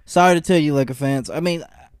team. Sorry to tell you, Laker fans. I mean,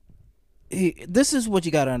 this is what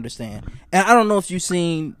you got to understand. And I don't know if you've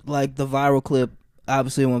seen like the viral clip.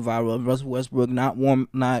 Obviously, it went viral. Russell Westbrook not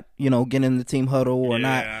getting in the team huddle or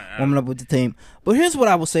not warming up with the team. But here's what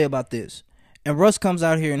I will say about this. And Russ comes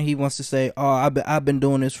out here and he wants to say, "Oh, I've been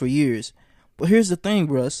doing this for years." But here's the thing,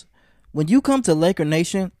 Russ. When you come to Laker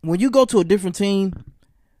Nation, when you go to a different team,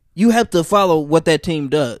 you have to follow what that team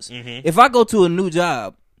does. Mm-hmm. If I go to a new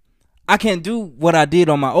job, I can't do what I did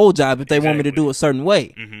on my old job if they want me to do a certain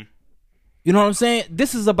way. Mm-hmm. You know what I'm saying?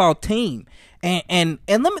 This is about team. And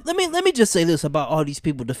let me just say this about all these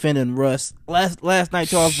people defending Russ. Last night,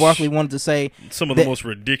 Charles Barkley wanted to say some of the most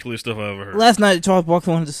ridiculous stuff I've ever heard. Last night, Charles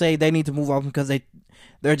Barkley wanted to say they need to move off because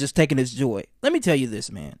they're just taking his joy. Let me tell you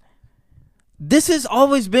this, man. This has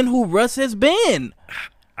always been who Russ has been.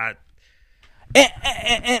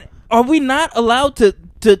 And are we not allowed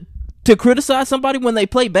to criticize somebody when they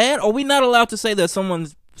play bad? Are we not allowed to say that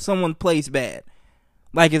someone plays bad?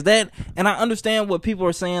 Like, is that, and I understand what people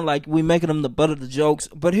are saying, like we making them the butt of the jokes,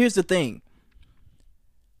 but here's the thing.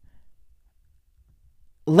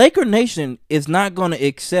 Laker Nation is not going to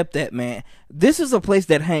accept that, man. This is a place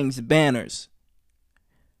that hangs banners.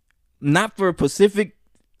 Not for Pacific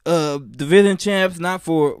division champs, not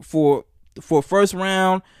for first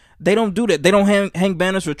round. They don't do that. They don't hang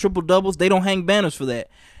banners for triple doubles. They don't hang banners for that.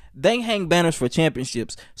 They hang banners for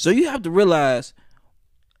championships. So you have to realize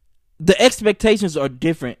the expectations are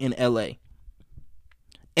different in LA.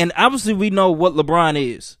 And obviously we know what LeBron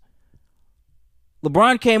is.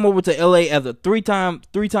 LeBron came over to LA as a three-time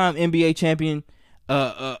NBA champion,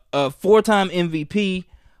 4-time MVP,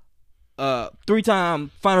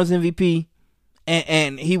 3-time Finals MVP,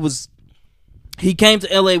 and he came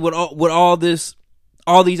to LA with all these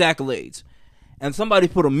accolades. And somebody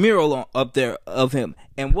put a mural up there of him.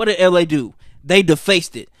 And what did LA do? They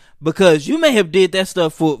defaced it. Because you may have did that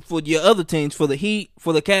stuff for your other teams, for the Heat,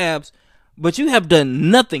 for the Cavs, but you have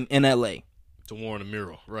done nothing in LA. To warrant a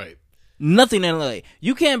mural, right. Nothing in LA.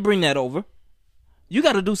 You can't bring that over. You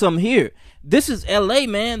got to do something here. This is LA,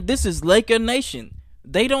 man. This is Laker Nation.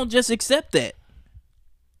 They don't just accept that.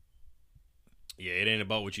 Yeah, it ain't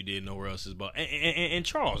about what you did nowhere else. It's about, and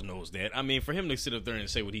Charles knows that. I mean, for him to sit up there and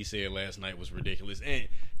say what he said last night was ridiculous. And,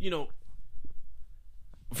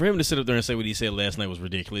 for him to sit up there and say what he said last night was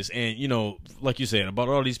ridiculous. And, like you said, about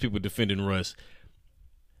all these people defending Russ,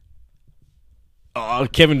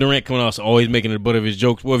 Kevin Durant coming out always making the butt of his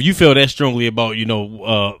jokes. Well, if you feel that strongly about,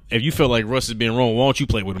 if you feel like Russ is being wrong, why don't you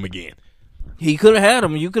play with him again? He could have had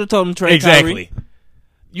him. You could have told him to trade exactly.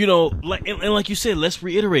 Kyrie. Like you said, let's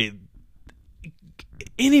reiterate.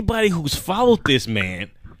 Anybody who's followed this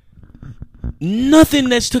man, nothing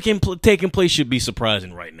that's taking place should be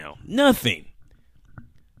surprising right now. Nothing.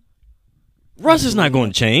 Russ is not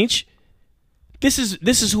going to change. This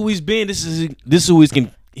is who he's been. This is who he's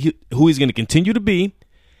going to continue to be.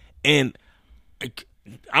 And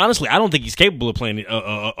honestly, I don't think he's capable of playing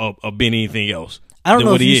of being anything else. I don't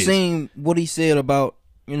know if you've seen what he said about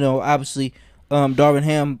obviously Darvin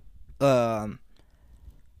Ham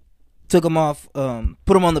took him off,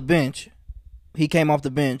 put him on the bench. He came off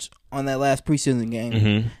the bench on that last preseason game,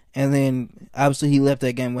 mm-hmm. and then obviously he left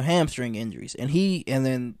that game with hamstring injuries. And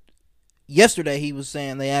then yesterday he was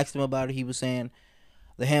saying, they asked him about it. He was saying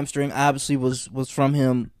the hamstring obviously was from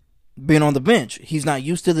him being on the bench. He's not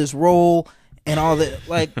used to this role and all that.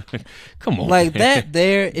 Like, come on, like man. That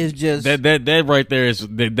there is just that right there is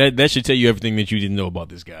that should tell you everything that you didn't know about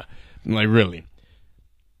this guy. Like, really.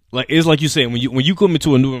 Like, it's like you said, when you come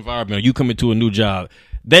into a new environment, or you come into a new job,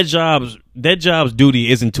 that job's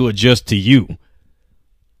duty isn't to adjust to you.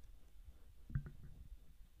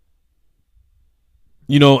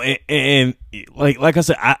 And like I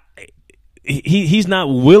said, he's not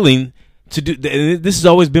willing to do. This has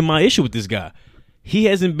always been my issue with this guy.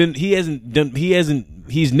 He's never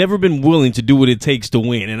been willing to do what it takes to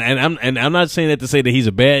win. And I'm not saying that to say that he's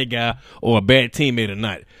a bad guy or a bad teammate or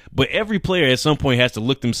not. But every player at some point has to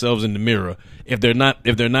look themselves in the mirror if they're not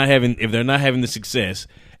having the success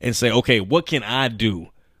and say, okay, what can I do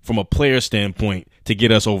from a player standpoint to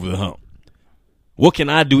get us over the hump? What can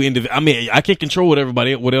I do? I mean, I can't control what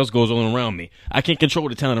else goes on around me. I can't control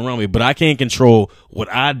the talent around me, but I can control what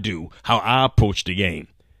I do, how I approach the game.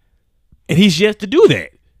 And he's yet to do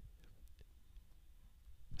that.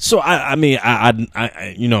 So I don't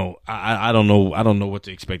know what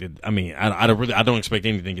to expect. I mean, I don't expect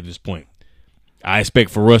anything at this point. I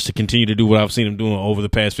expect for Russ to continue to do what I've seen him doing over the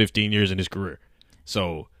past 15 years in his career.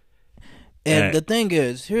 So, and the thing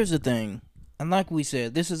is, here's the thing, and like we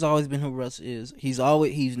said, this has always been who Russ is. He's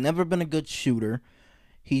never been a good shooter.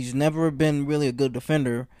 He's never been really a good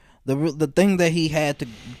defender. The thing that he had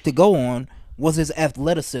to go on was his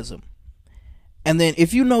athleticism. And then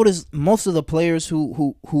if you notice, most of the players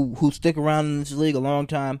who stick around in this league a long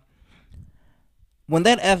time, when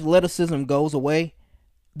that athleticism goes away,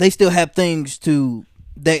 they still have things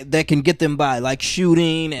that can get them by, like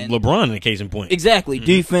shooting and LeBron in the case in point. Exactly,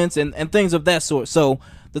 defense and things of that sort. So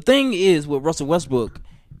the thing is with Russell Westbrook,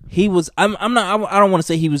 I don't want to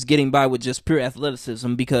say he was getting by with just pure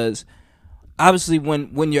athleticism, because obviously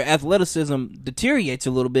when your athleticism deteriorates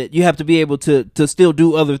a little bit, you have to be able to still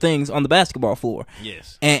do other things on the basketball floor.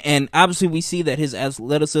 Yes. And obviously we see that his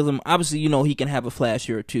athleticism, obviously, he can have a flash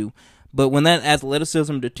here or two, but when that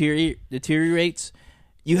athleticism deteriorates,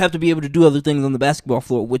 you have to be able to do other things on the basketball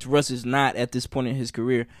floor, which Russ is not at this point in his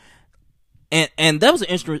career. And that was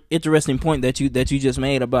an interesting point that you just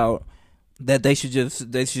made about that they should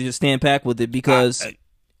just stand back with it, because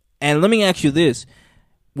and let me ask you this.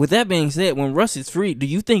 With that being said, when Russ is free, do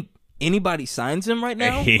you think anybody signs him right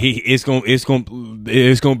now? It's gonna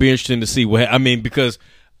be interesting to see what I mean, because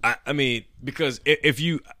if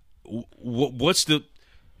you what's the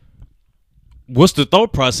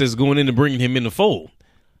thought process going into bringing him in the fold?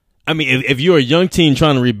 I mean, if you're a young team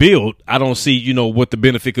trying to rebuild, I don't see what the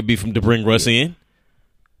benefit could be to bring Russ in.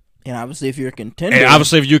 And obviously, if you're a contender,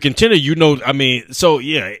 I mean, so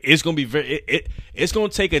yeah, it's gonna be it's gonna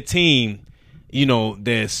take a team,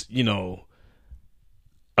 that's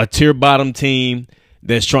a tier bottom team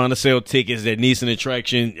that's trying to sell tickets, that needs an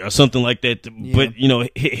attraction or something like that. Yeah. But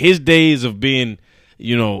his days of being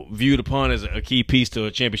viewed upon as a key piece to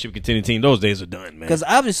a championship contending team, those days are done, man. Because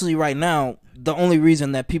obviously, right now, the only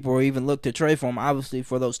reason that people are even look to trade for him, obviously,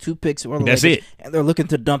 for those 2 picks, that's it. And they're looking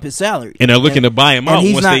to dump his salary, and they're looking to buy him out.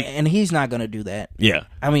 And he's not going to do that. Yeah,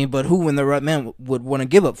 I mean, but who in the right man would want to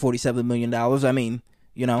give up $47 million? I mean,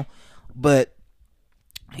 but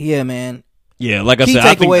yeah, man. Yeah, like I said,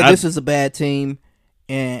 I think this is a bad team,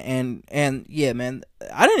 and yeah, man,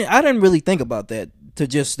 I didn't really think about that, to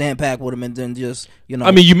just stand back with him and then just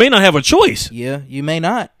I mean, you may not have a choice. Yeah, you may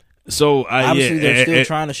not. So obviously they're still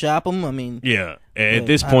trying to shop him. I mean, yeah. At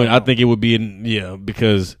this point, I think it would be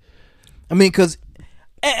because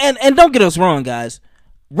and don't get us wrong, guys.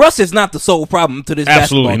 Russ is not the sole problem to this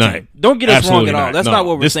Absolutely basketball team. Don't get us wrong at all. That's not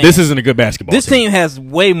what we're saying. This isn't a good basketball This team has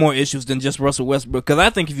way more issues than just Russell Westbrook, because I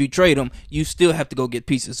think if you trade him, you still have to go get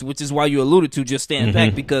pieces, which is why you alluded to just stand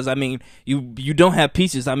back, because, I mean, you don't have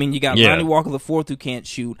pieces. I mean, you got Lonnie Walker IV who can't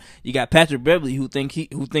shoot. You got Patrick Beverly who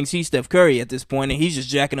thinks he's Steph Curry at this point, and he's just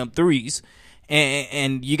jacking up threes.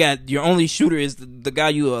 And you got your only shooter is the guy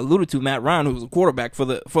you alluded to, Matt Ryan, who was a quarterback for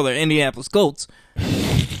the Indianapolis Colts.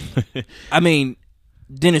 I mean,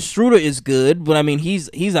 Dennis Schroeder is good, but I mean he's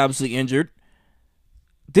obviously injured.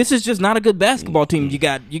 This is just not a good basketball team.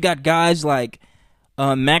 You got guys like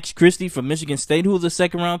Max Christie from Michigan State, who was a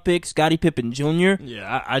 2nd-round pick, Scottie Pippen Jr.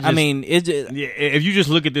 Yeah, I mean, if you just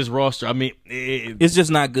look at this roster, I mean, it's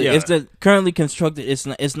just not good. Yeah. It's currently constructed. It's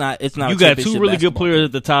not. You got 2 really good players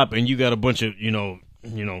at the top, and you got a bunch of you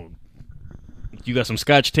got some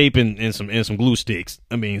scotch tape and some glue sticks.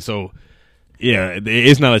 I mean, so yeah,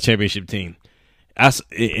 it's not a championship team.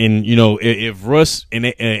 If Russ and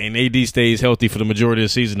AD stays healthy for the majority of the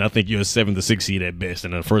season, I think you're a 7th to 6th seed at best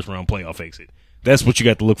and a first-round playoff exit. That's what you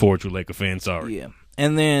got to look forward to, Laker fans. Sorry. Yeah,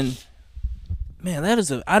 and then, man,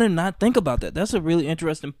 I did not think about that. That's a really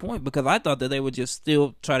interesting point, because I thought that they would just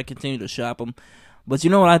still try to continue to shop him. But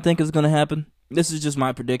you know what I think is going to happen? This is just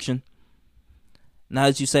my prediction. Now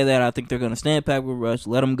that you say that, I think they're going to stand back with Russ,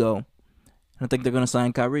 let him go, and I think they're going to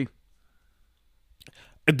sign Kyrie.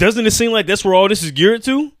 Doesn't it seem like that's where all this is geared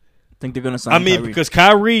to? I think they're going to sign Kyrie. Because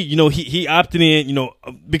Kyrie, he opted in,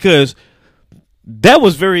 because that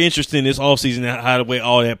was very interesting this offseason, how the way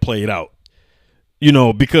all that played out.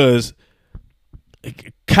 Because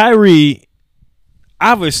Kyrie,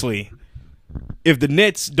 obviously, if the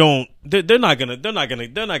Nets don't, they're not gonna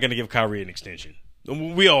give Kyrie an extension.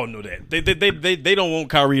 We all know that. They don't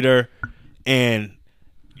want Kyrie there, and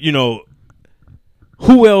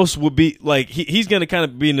who else would be like he's going to kind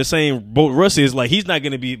of be in the same boat Russ is, like he's not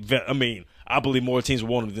going to be, I mean, I believe more teams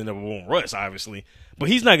want him than ever want Russ, obviously. But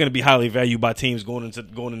he's not going to be highly valued by teams going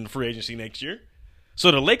into free agency next year. So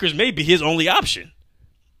the Lakers may be his only option.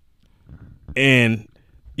 And,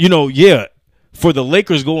 for the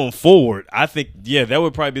Lakers going forward, I think, that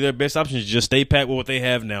would probably be their best option, is just stay pat with what they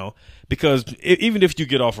have now. Because even if you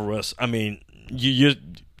get off of Russ, I mean, your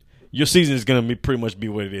season is going to pretty much be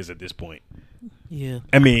what it is at this point. Yeah.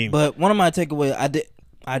 I mean. But one of my takeaways,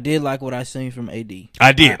 I did like what I seen from AD.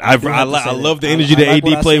 I did. I love the energy that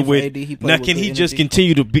AD played with. Now, can he just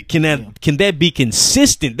continue to be? Can that be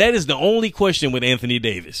consistent? That is the only question with Anthony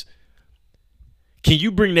Davis. Can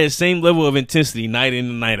you bring that same level of intensity night in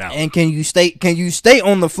and night out? And can you stay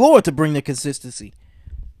on the floor to bring the consistency?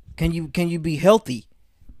 Can you be healthy?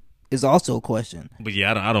 Is also a question. But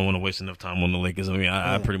I don't want to waste enough time on the Lakers. I mean,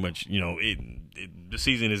 I pretty much, the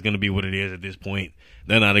season is going to be what it is at this point.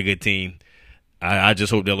 They're not a good team. I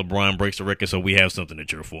just hope that LeBron breaks the record so we have something to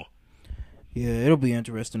cheer for. Yeah, it'll be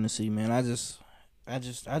interesting to see, man. I just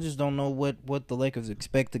don't know what the Lakers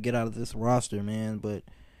expect to get out of this roster, man. But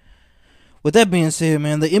with that being said,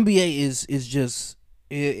 man, the NBA is just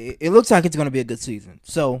it looks like it's going to be a good season.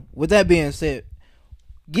 So with that being said,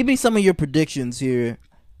 give me some of your predictions here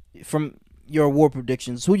from your award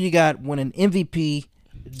predictions. Who you got winning MVP,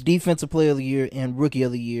 Defensive Player of the Year, and Rookie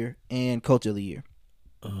of the Year, and Coach of the Year?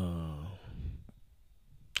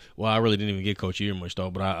 Well, I really didn't even get Coach of the Year much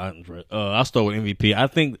though, but I'll start with MVP.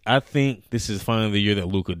 I think this is finally the year that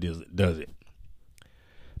Luka does it,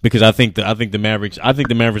 because I think the Mavericks are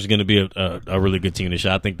going to be a really good team this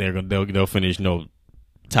year. I think they'll finish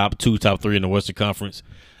top 2, top 3 in the Western Conference,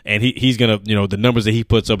 and he's gonna the numbers that he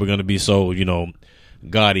puts up are going to be so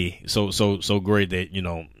gaudy, so great that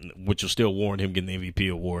which will still warrant him getting the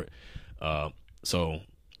MVP award. So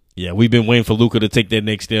yeah, we've been waiting for Luka to take that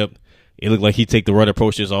next step. It looked like he take the right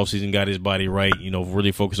approach this offseason, got his body right,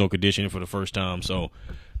 really focused on conditioning for the first time. So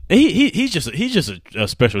he's just a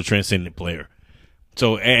special, transcendent player.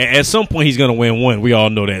 So at some point he's gonna win one. We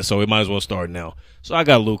all know that. So it might as well start now. So I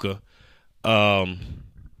got Luka.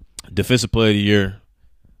 Defensive Player of the Year,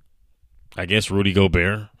 I guess Rudy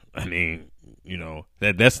Gobert. I mean,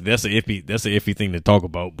 that's an iffy thing to talk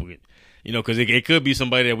about, but because it could be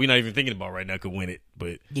somebody that we're not even thinking about right now could win it.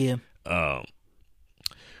 But yeah.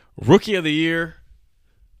 Rookie of the Year,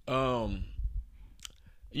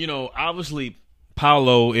 obviously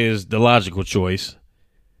Paolo is the logical choice.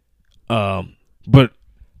 But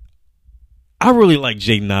I really like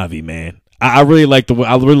Jaden Ivey, man. I really like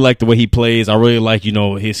the way he plays. I really like,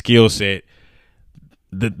 his skill set.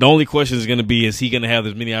 The only question is going to be, is he going to have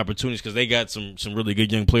as many opportunities? Because they got some really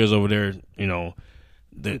good young players over there.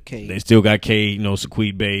 They still got K.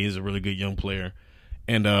 Saquid Bey is a really good young player.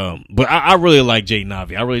 And but I really like Jaden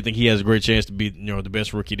Ivey. I really think he has a great chance to be the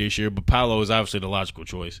best rookie this year. But Paolo is obviously the logical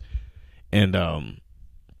choice. And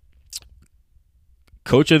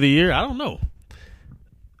Coach of the Year, I don't know.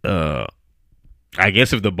 I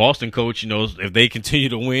guess if the Boston coach, if they continue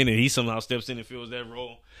to win and he somehow steps in and fills that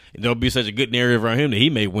role, there'll be such a good narrative around him that he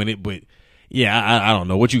may win it. But yeah, I don't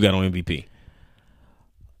know. What you got on MVP?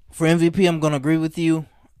 For MVP, I'm gonna agree with you.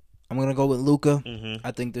 I'm going to go with Luka. Mm-hmm.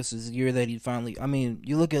 I think this is the year that he finally... I mean,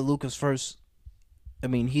 you look at Luka's first... I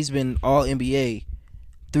mean, he's been all-NBA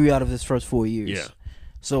 3 out of his first 4 years. Yeah.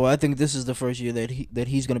 So I think this is the first year that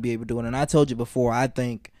he's going to be able to do it. And I told you before, I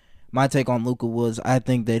think... My take on Luka was I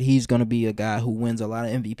think that he's going to be a guy who wins a lot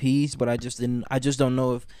of MVPs, but I just don't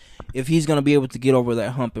know if he's going to be able to get over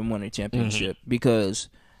that hump and win a championship because...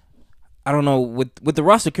 I don't know with the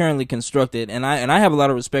roster currently constructed, and I have a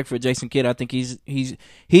lot of respect for Jason Kidd. I think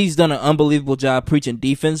he's done an unbelievable job preaching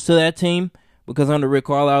defense to that team because under Rick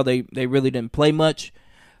Carlisle they really didn't play much,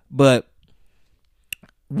 but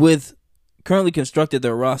with currently constructed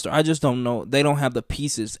their roster, I just don't know. They don't have the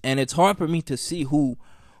pieces, and it's hard for me to see who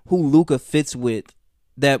Luka fits with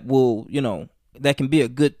that will that can be a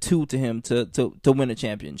good tool to him to win a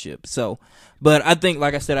championship. So, but I think,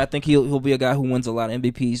 like I said, I think he'll be a guy who wins a lot of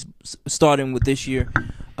MVPs starting with this year.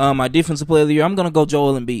 My Defensive Player of the Year, I'm gonna go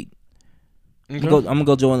Joel Embiid. Okay. I'm gonna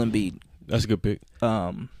go Joel Embiid. That's a good pick.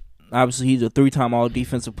 Obviously he's a 3-time All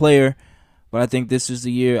Defensive Player, but I think this is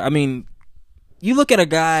the year. I mean, you look at a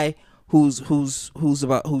guy who's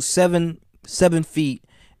 7 feet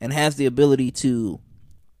and has the ability to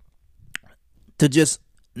just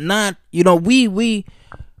not, we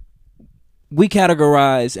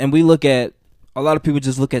categorize and we look at, a lot of people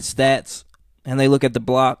just look at stats and they look at the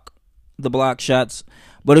block shots.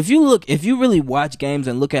 But if you really watch games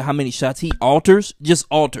and look at how many shots he alters.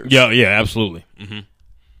 Yeah, absolutely. Mm-hmm.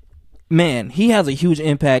 Man, he has a huge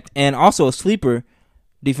impact, and also a sleeper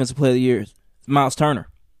Defensive Player of the Year, Miles Turner.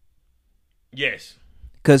 Yes.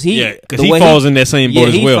 because he falls in that same boat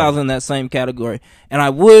as well. He falls in that same category. And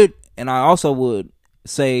I also would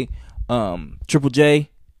say Triple J,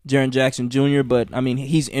 Jaren Jackson Jr., but I mean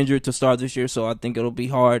he's injured to start this year, so I think it'll be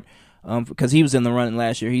hard because he was in the running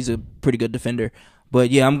last year. He's a pretty good defender. But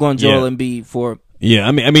yeah, I'm going Joel Embiid for. Yeah,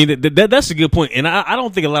 I mean that's a good point, and I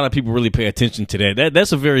don't think a lot of people really pay attention to that.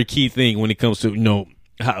 That's a very key thing when it comes to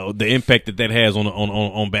how the impact that has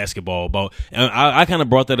on basketball. And I kind of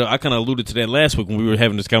brought that up. I kind of alluded to that last week when we were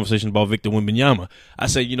having this conversation about Victor Wembanyama. I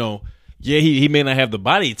said, he may not have the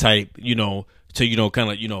body type, to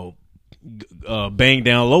kind of bang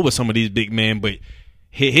down low with some of these big men, but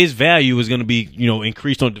his value is going to be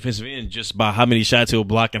increased on the defensive end just by how many shots he'll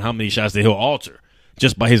block and how many shots that he'll alter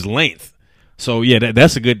just by his length. So yeah,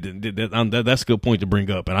 that's a good point to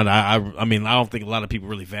bring up, and I mean I don't think a lot of people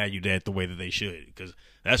really value that the way that they should, because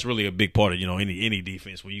that's really a big part of any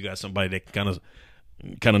defense where you got somebody that can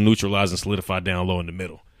kind of neutralize and solidify down low in the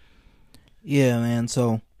middle. Yeah, man.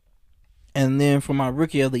 So, and then for my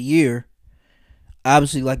rookie of the year,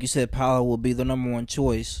 obviously, like you said, Paolo will be the number one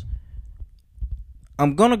choice.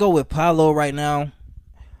 I'm gonna go with Paolo right now,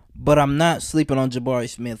 but I'm not sleeping on Jabari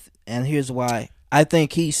Smith, and here's why. I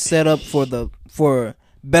think he's set up for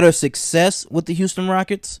better success with the Houston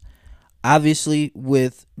Rockets. Obviously,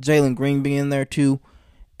 with Jalen Green being there too,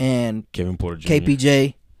 and Kevin Porter Jr.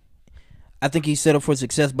 KPJ, I think he's set up for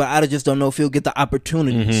success. But I just don't know if he'll get the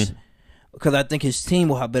opportunities because I think his team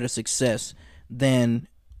will have better success than.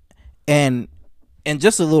 And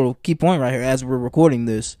just a little key point right here as we're recording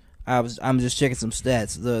this, I'm just checking some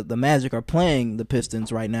stats. The Magic are playing the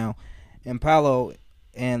Pistons right now, and Paolo.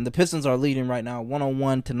 And the Pistons are leading right now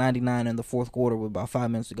 101-99 in the fourth quarter with about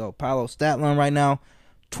 5 minutes to go. Paolo's stat line right now,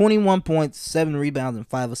 21 points, 7 rebounds, and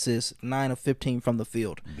 5 assists, 9 of 15 from the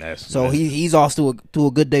field. He's off to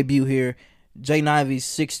a good debut here. Jay Nivy's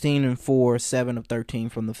 16-4, 7 of 13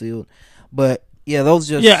 from the field. But yeah, those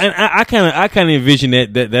just and I kind of envision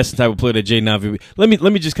that's the type of player that Jay Nivey. Let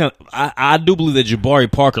me just kind of I do believe that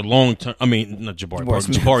Jabari Parker long term. I mean not Jabari Parker,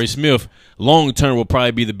 Jabari Smith long term will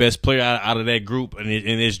probably be the best player out of that group in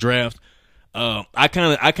this draft. I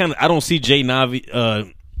don't see Jay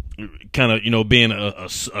Nivey being a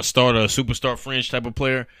starter, a superstar fringe type of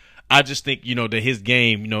player. I just think that his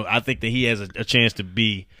game, I think that he has a chance to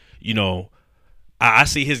be, I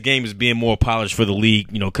see his game as being more polished for the league,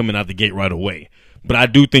 coming out the gate right away. But I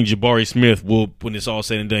do think Jabari Smith will, when it's all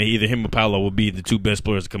said and done, either him or Paolo will be the two best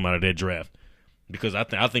players to come out of that draft. Because I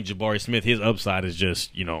think Jabari Smith, his upside is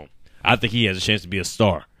just, I think he has a chance to be a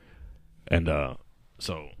star. And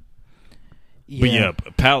so, yeah.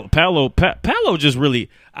 But yeah, Paolo just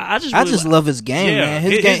really, I just love his game, man.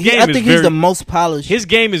 His game I think he's the most polished. His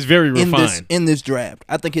game is very refined in this draft.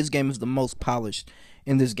 I think his game is the most polished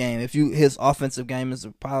in this game. His offensive game is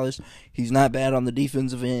polished. He's not bad on the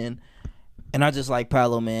defensive end. And I just like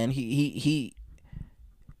Paolo, man. I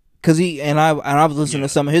was listening to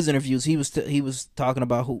some of his interviews. He was talking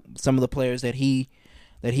about some of the players that he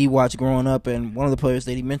watched growing up, and one of the players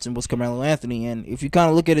that he mentioned was Carmelo Anthony. And if you kind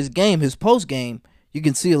of look at his game, his post game, you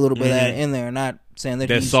can see a little bit of that in there. Not saying that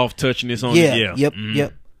he's soft touchiness on it. Yeah.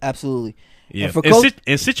 Yep, absolutely. Yeah,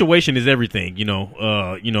 and situation is everything.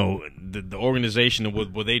 The organization and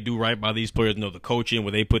what they do right by these players. The coaching,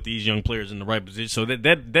 where they put these young players in the right position. So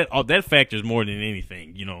that factors more than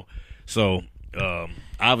anything. So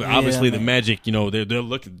obviously the Magic. They're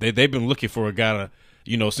looking. They've been looking for a guy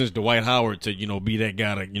to since Dwight Howard to be that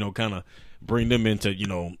guy to kind of bring them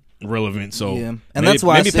into relevant. So yeah, and that's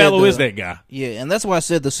why maybe Paolo is that guy. Yeah, and that's why I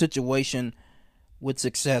said the situation with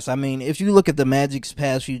success. I mean, if you look at the Magic's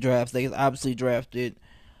past few drafts, they obviously drafted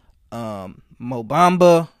Mo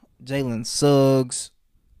Bamba, Jalen Suggs,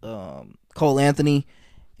 Cole Anthony,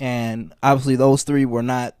 and obviously those three were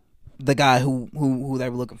not the guy who they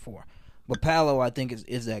were looking for. But Paolo, I think,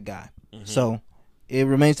 is that guy. Mm-hmm. So it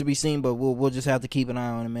remains to be seen, but we'll just have to keep an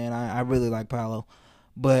eye on him, man. I really like Paolo.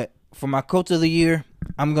 But for my coach of the year,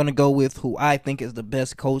 I'm going to go with who I think is the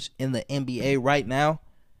best coach in the NBA right now,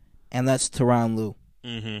 and that's Tyronn Lue.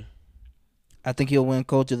 Mm-hmm. I think he'll win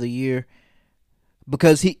Coach of the Year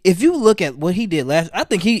because if you look at what he did I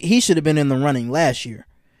think he should have been in the running last year.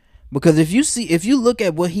 Because if you look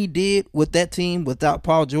at what he did with that team without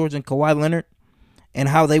Paul George and Kawhi Leonard, and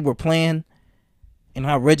how they were playing, and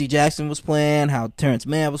how Reggie Jackson was playing, how Terrence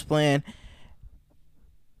Mann was playing,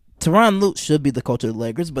 Tyronn Lue should be the coach of the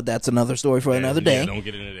Lakers, but that's another story for another day. Don't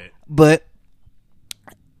get into that. But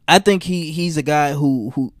I think he's a guy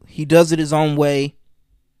who he does it his own way.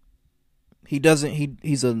 He's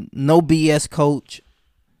a no BS coach.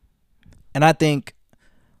 And I think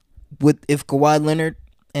if Kawhi Leonard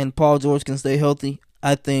and Paul George can stay healthy,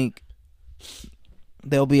 I think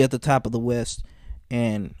they'll be at the top of the West,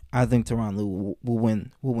 and I think Tyronn Lue will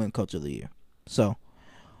win Coach of the Year. So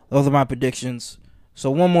those are my predictions. So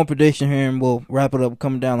one more prediction here, and we'll wrap it up.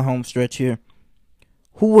 Coming down the home stretch here.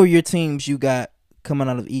 Who are your teams you got coming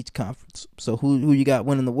out of each conference? So who you got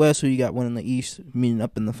winning the West? Who you got winning the East? Meeting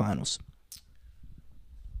up in the finals.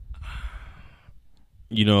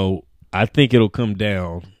 I think it'll come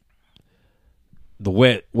down.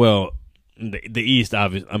 The East,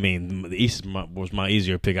 obviously. I mean, the East was my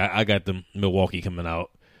easier pick. I got the Milwaukee coming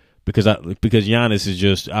out because Giannis is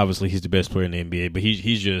just obviously he's the best player in the NBA, but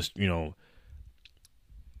he's just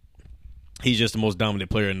he's just the most dominant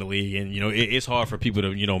player in the league, and it's hard for people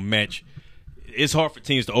to match. It's hard for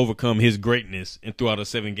teams to overcome his greatness and throughout a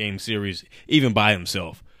 7-game series, even by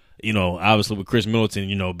himself. Obviously with Chris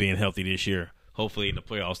Middleton, being healthy this year, hopefully in the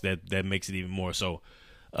playoffs that makes it even more. So,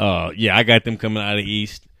 I got them coming out of the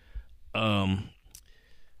East. I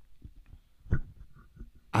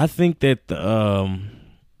think that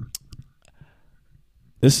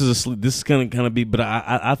this is gonna kind of be, but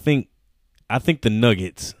I think the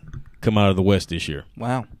Nuggets come out of the West this year.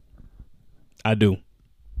 Wow, I do.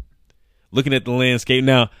 Looking at the landscape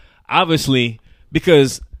now, obviously,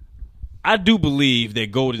 because I do believe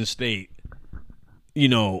that Golden State,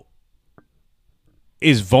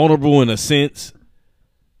 is vulnerable in a sense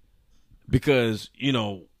because,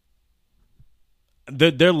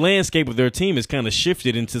 their landscape of their team has kind of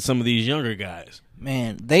shifted into some of these younger guys.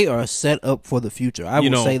 Man, they are set up for the future. I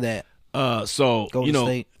will say that. Golden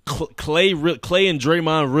State. Clay and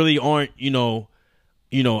Draymond really aren't,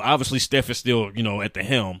 obviously Steph is still, at the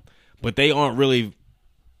helm, but they aren't really,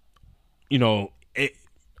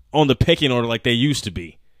 on the pecking order like they used to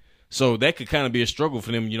be. So that could kind of be a struggle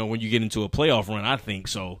for them, when you get into a playoff run, I think.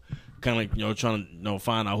 So kind of, trying to,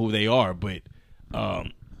 find out who they are. But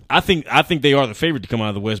I think they are the favorite to come out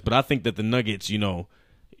of the West, but I think that the Nuggets,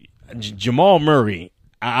 Jamal Murray,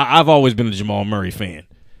 I've always been a Jamal Murray fan,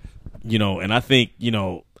 and I think,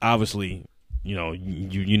 obviously,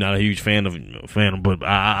 you're not a huge fan of him, but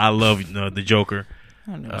I love the Joker.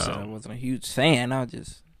 I never said I wasn't a huge fan. I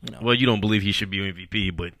just, Well, you don't believe he should be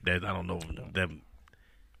MVP, but that I don't know that.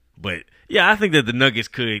 But yeah, I think that the Nuggets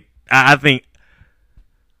could. I think.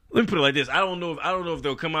 Let me put it like this: I don't know if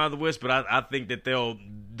they'll come out of the West, but I think that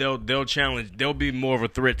they'll challenge. They'll be more of a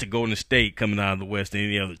threat to Golden State coming out of the West than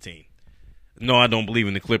any other team. No, I don't believe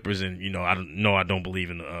in the Clippers, and I don't believe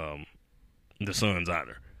in the Suns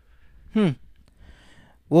either.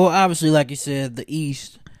 Well, obviously, like you said, the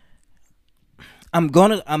East. I'm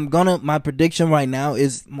gonna. My prediction right now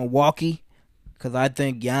is Milwaukee, because I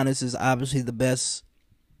think Giannis is obviously the best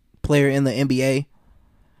player in the NBA,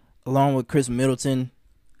 along with Chris Middleton.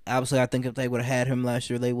 Obviously, I think if they would have had him last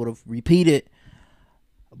year, they would have repeated.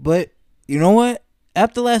 But you know what?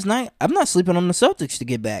 After last night, I'm not sleeping on the Celtics to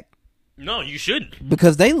get back. No, you shouldn't.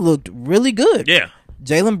 Because they looked really good. Yeah.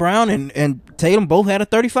 Jaylen Brown and Tatum both had a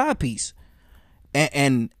 35-piece.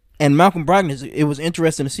 And Malcolm Brogdon, it was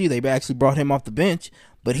interesting to see they actually brought him off the bench.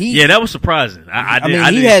 But that was surprising.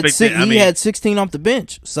 He had 16 off the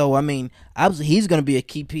bench. So obviously he's going to be a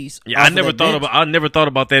key piece. Yeah, I never thought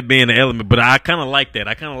about that being an element, but I kind of like that.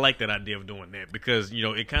 I kind of like that idea of doing that because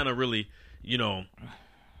it kind of really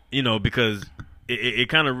because it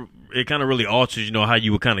kind of really alters how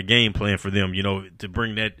you would kind of game plan for them. To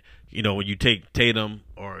bring that when you take Tatum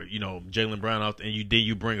or Jaylen Brown out and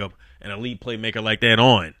you bring up an elite playmaker like that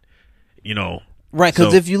on. Right,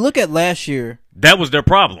 because if you look at last year, that was their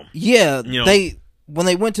problem. Yeah, when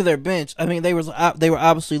they went to their bench, they were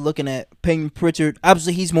obviously looking at Peyton Pritchard.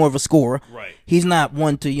 Obviously, he's more of a scorer. Right. He's not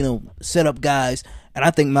one to set up guys, and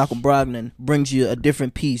I think Malcolm Brogdon brings you a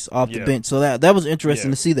different piece off the bench. So that was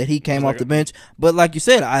interesting to see that he came off the bench. But like you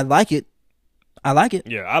said, I like it.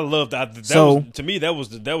 Yeah, I love that. That's going to be the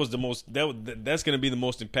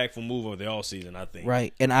most impactful move of the all season, I think.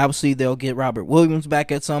 Right, and obviously they'll get Robert Williams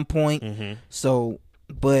back at some point. Mm-hmm. So,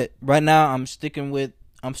 but right now I'm sticking with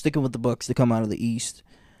the Bucks to come out of the East,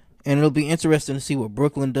 and it'll be interesting to see what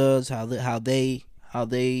Brooklyn does, how they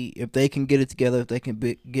if they can get it together, if they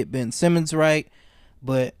can get Ben Simmons right.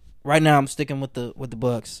 But right now I'm sticking with the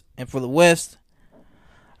Bucks, and for the West,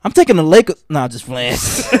 I'm taking the Lakers. No, just playing.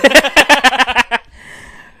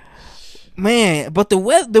 Man, but the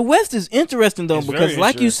West is interesting though, because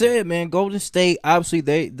like you said, man, Golden State obviously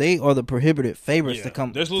they are the prohibitive favorites to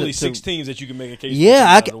come. There's literally 6 teams that you can make a case.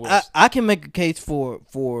 Yeah, I can make a case for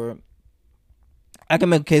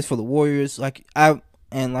the Warriors. Like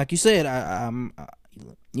you said, I'm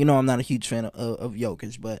not a huge fan of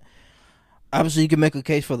Jokic, but obviously you can make a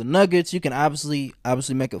case for the Nuggets. You can obviously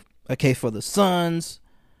make a case for the Suns.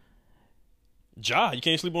 Ja, you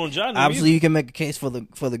can't sleep on Ja. Obviously, you can make a case for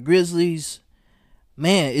the Grizzlies.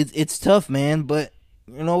 Man, it's tough, man. But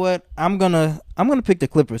you know what? I'm gonna pick the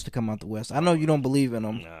Clippers to come out the West. I know you don't believe in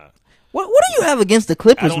them. Nah. What do you have against the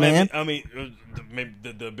Clippers, man? Maybe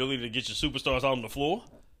the ability to get your superstars out on the floor.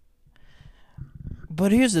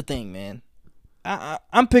 But here's the thing, man.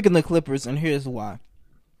 I'm picking the Clippers, and here's why.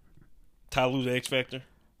 Ty Lue's X Factor.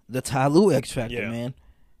 The Ty Lue X Factor, man.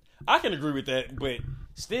 I can agree with that, but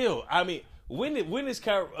still, I mean, when is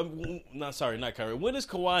Kyrie? Not Kyrie. When is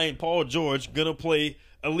Kawhi and Paul George gonna play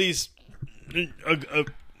at least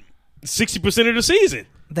 60% of the season?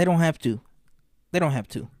 They don't have to.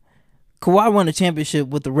 Kawhi won a championship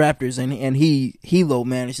with the Raptors, and he low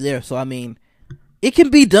managed there. So I mean, it can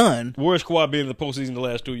be done. Where's Kawhi been in the postseason the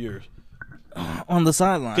last 2 years? On the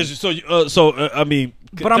sideline. I mean,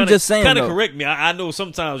 but I'm just saying, kind of correct me. I know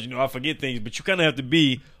sometimes I forget things, but you kind of have to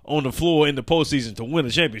be on the floor in the postseason to win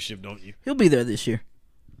a championship, don't you? He'll be there this year.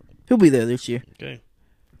 Okay.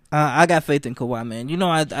 I got faith in Kawhi, man.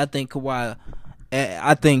 I think Kawhi.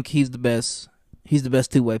 I think he's the best. He's the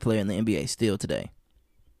best two-way player in the NBA still today.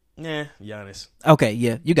 Nah, Giannis. Okay,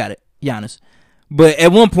 yeah, you got it, Giannis. But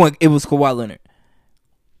at one point, it was Kawhi Leonard.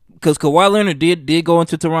 Because Kawhi Leonard did go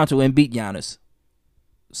into Toronto and beat Giannis.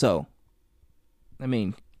 So, I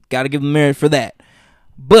mean, got to give him merit for that.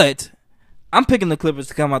 But I'm picking the Clippers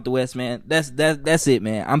to come out the West, man. That's it,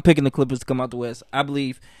 man. I'm picking the Clippers to come out the West. I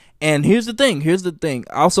believe. And here's the thing.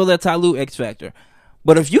 Also, that Ty Lue X Factor.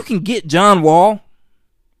 But if you can get John Wall,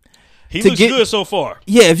 he looks good so far.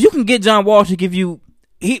 Yeah, if you can get John Wall to give you,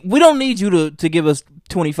 we don't need you to give us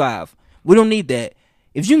 25. We don't need that.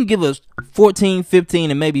 If you can give us 14,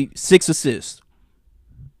 15, and maybe 6 assists,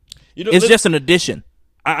 it's just an addition.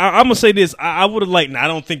 I'm gonna say this. I would have liked. I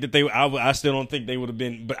don't think that they. I still don't think they would have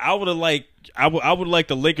been. But I would have liked. I would like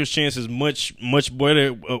the Lakers' chances much better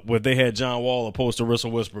where they had John Wall opposed to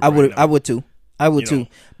Russell Westbrook. I would too.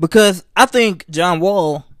 Because I think John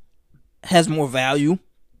Wall has more value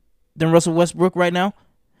than Russell Westbrook right now.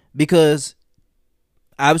 Because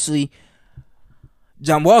obviously,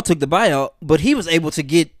 John Wall took the buyout, but he was able to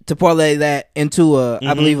get to parlay that into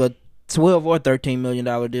I believe a $12 or $13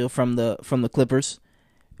 million deal from the Clippers.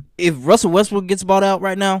 If Russell Westbrook gets bought out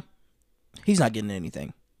right now, he's not getting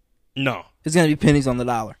anything. No, it's gonna be pennies on the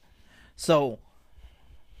dollar. So,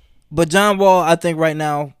 but John Wall, I think right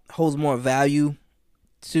now holds more value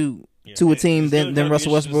to a team than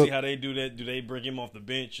Russell Westbrook. See how they do that? Do they bring him off the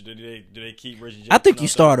bench? Or do they keep Reggie Jackson? I think you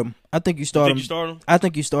start him. I think you start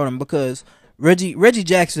him because Reggie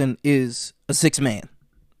Jackson is a 6-man.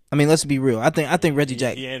 I mean, let's be real. I think Reggie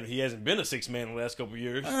Jackson. He hasn't been a 6-man in the last couple of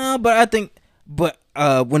years. But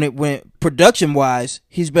when production wise,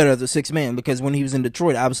 he's better as a 6-man because when he was in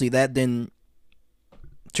Detroit, obviously that didn't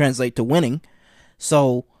translate to winning.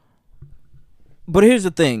 So, but here's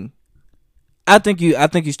the thing. I think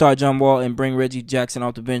you start John Wall and bring Reggie Jackson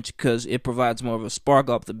off the bench because it provides more of a spark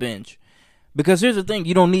off the bench. Because here's the thing,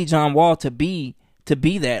 you don't need John Wall to be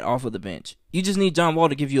that off of the bench. You just need John Wall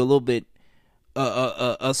to give you a little bit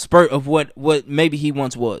a spurt of what maybe he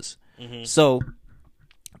once was. Mm-hmm. So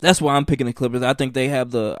that's why I'm picking the Clippers. I think they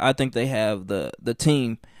have the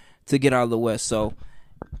team to get out of the West. So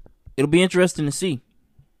it'll be interesting to see.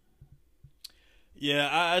 Yeah,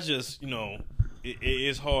 I just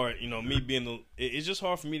it's hard. Me being it's just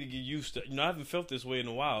hard for me to get used to. I haven't felt this way in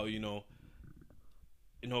a while. Being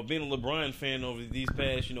a LeBron fan over these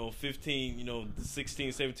past 15,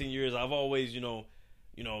 16, 17 years, I've always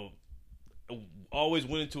always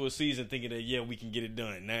went into a season thinking that we can get it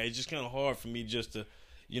done. Now it's just kind of hard for me just to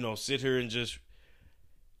sit here and just.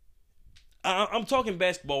 I'm talking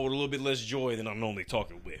basketball with a little bit less joy than I'm normally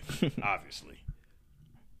talking with, obviously,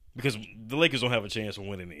 because the Lakers don't have a chance of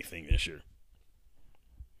winning anything this year.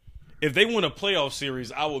 If they win a playoff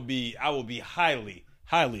series, I would be highly,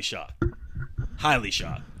 highly shocked. Highly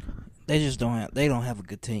shocked. They just don't have a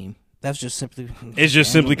good team. That's just simply. It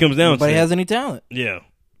just simply comes down to. Nobody has any talent. Yeah.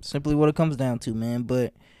 Simply what it comes down to, man.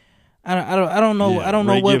 But I don't know. Yeah, I don't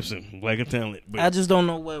know Ray what Gibson, lack of talent. But I just don't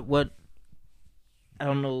know what. I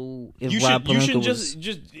don't know if you Rob should Pelinka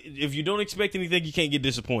just if you don't expect anything, you can't get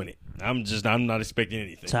disappointed. I'm not expecting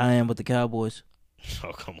anything. That's how I am with the Cowboys.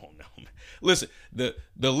 Oh, come on now, man. Listen, the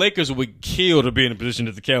Lakers would kill to be in the position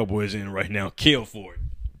that the Cowboys in right now. Kill for it.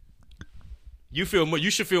 You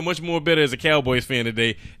should feel much more better as a Cowboys fan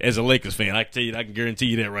today as a Lakers fan. I can guarantee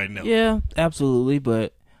you that right now. Yeah, absolutely.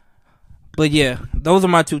 But yeah, those are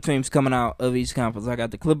my two teams coming out of East Conference. I got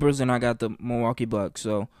the Clippers and I got the Milwaukee Bucks.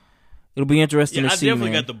 So It'll be interesting to I see.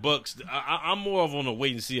 definitely man. got the Bucks. I'm more of on a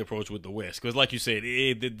wait and see approach with the West because, like you said,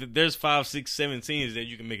 there's 5, 6, 7 teams that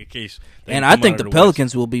you can make a case. And I think the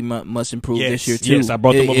Pelicans will be much improved this year too. Yes, I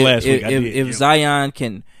brought them up last week. If Zion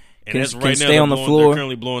can stay on the floor, they're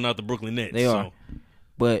currently blowing out the Brooklyn Nets. They are.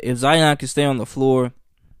 But if Zion can stay on the floor,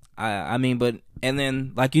 and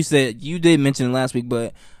then like you said, you did mention it last week,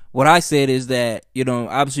 but what I said is that,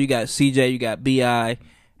 obviously you got CJ, you got BI,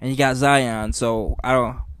 and you got Zion. So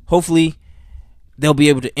hopefully they'll be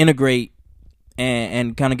able to integrate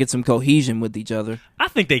and kind of get some cohesion with each other. I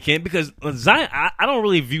think they can because Zion. I don't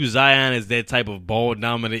really view Zion as that type of ball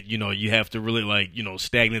dominant. You have to really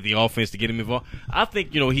stagnate the offense to get him involved. I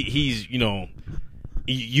think he's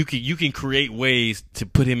you can create ways to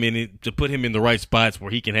put him in the right spots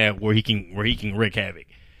where he can wreak havoc.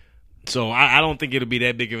 So I don't think it'll be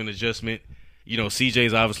that big of an adjustment.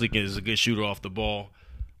 CJ's obviously is a good shooter off the ball.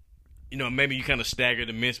 Maybe you kind of stagger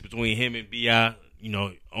the minutes between him and BI.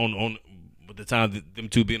 On with the time that them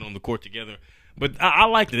two being on the court together. But I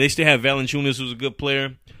like it. They still have Valanciunas, who's a good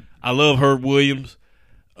player. I love Herb Williams.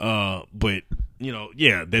 But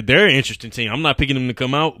they're an interesting team. I'm not picking them to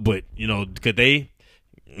come out, but could they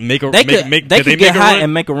make a they could get hot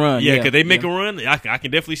and make a run? Yeah, could they make a run? I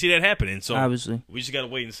can definitely see that happening. So obviously, we just gotta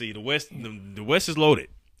wait and see. The West is loaded.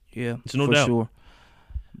 Yeah, it's no doubt. Sure.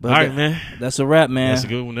 But all right, man. That's a wrap, man. That's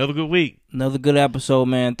another good week. Another good episode,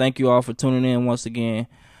 man. Thank you all for tuning in once again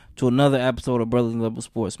to another episode of Brothers in Level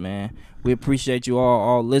Sports, man. We appreciate you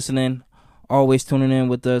all listening, always tuning in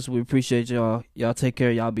with us. We appreciate y'all. Y'all take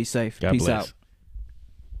care. Y'all be safe. God Peace bless. out.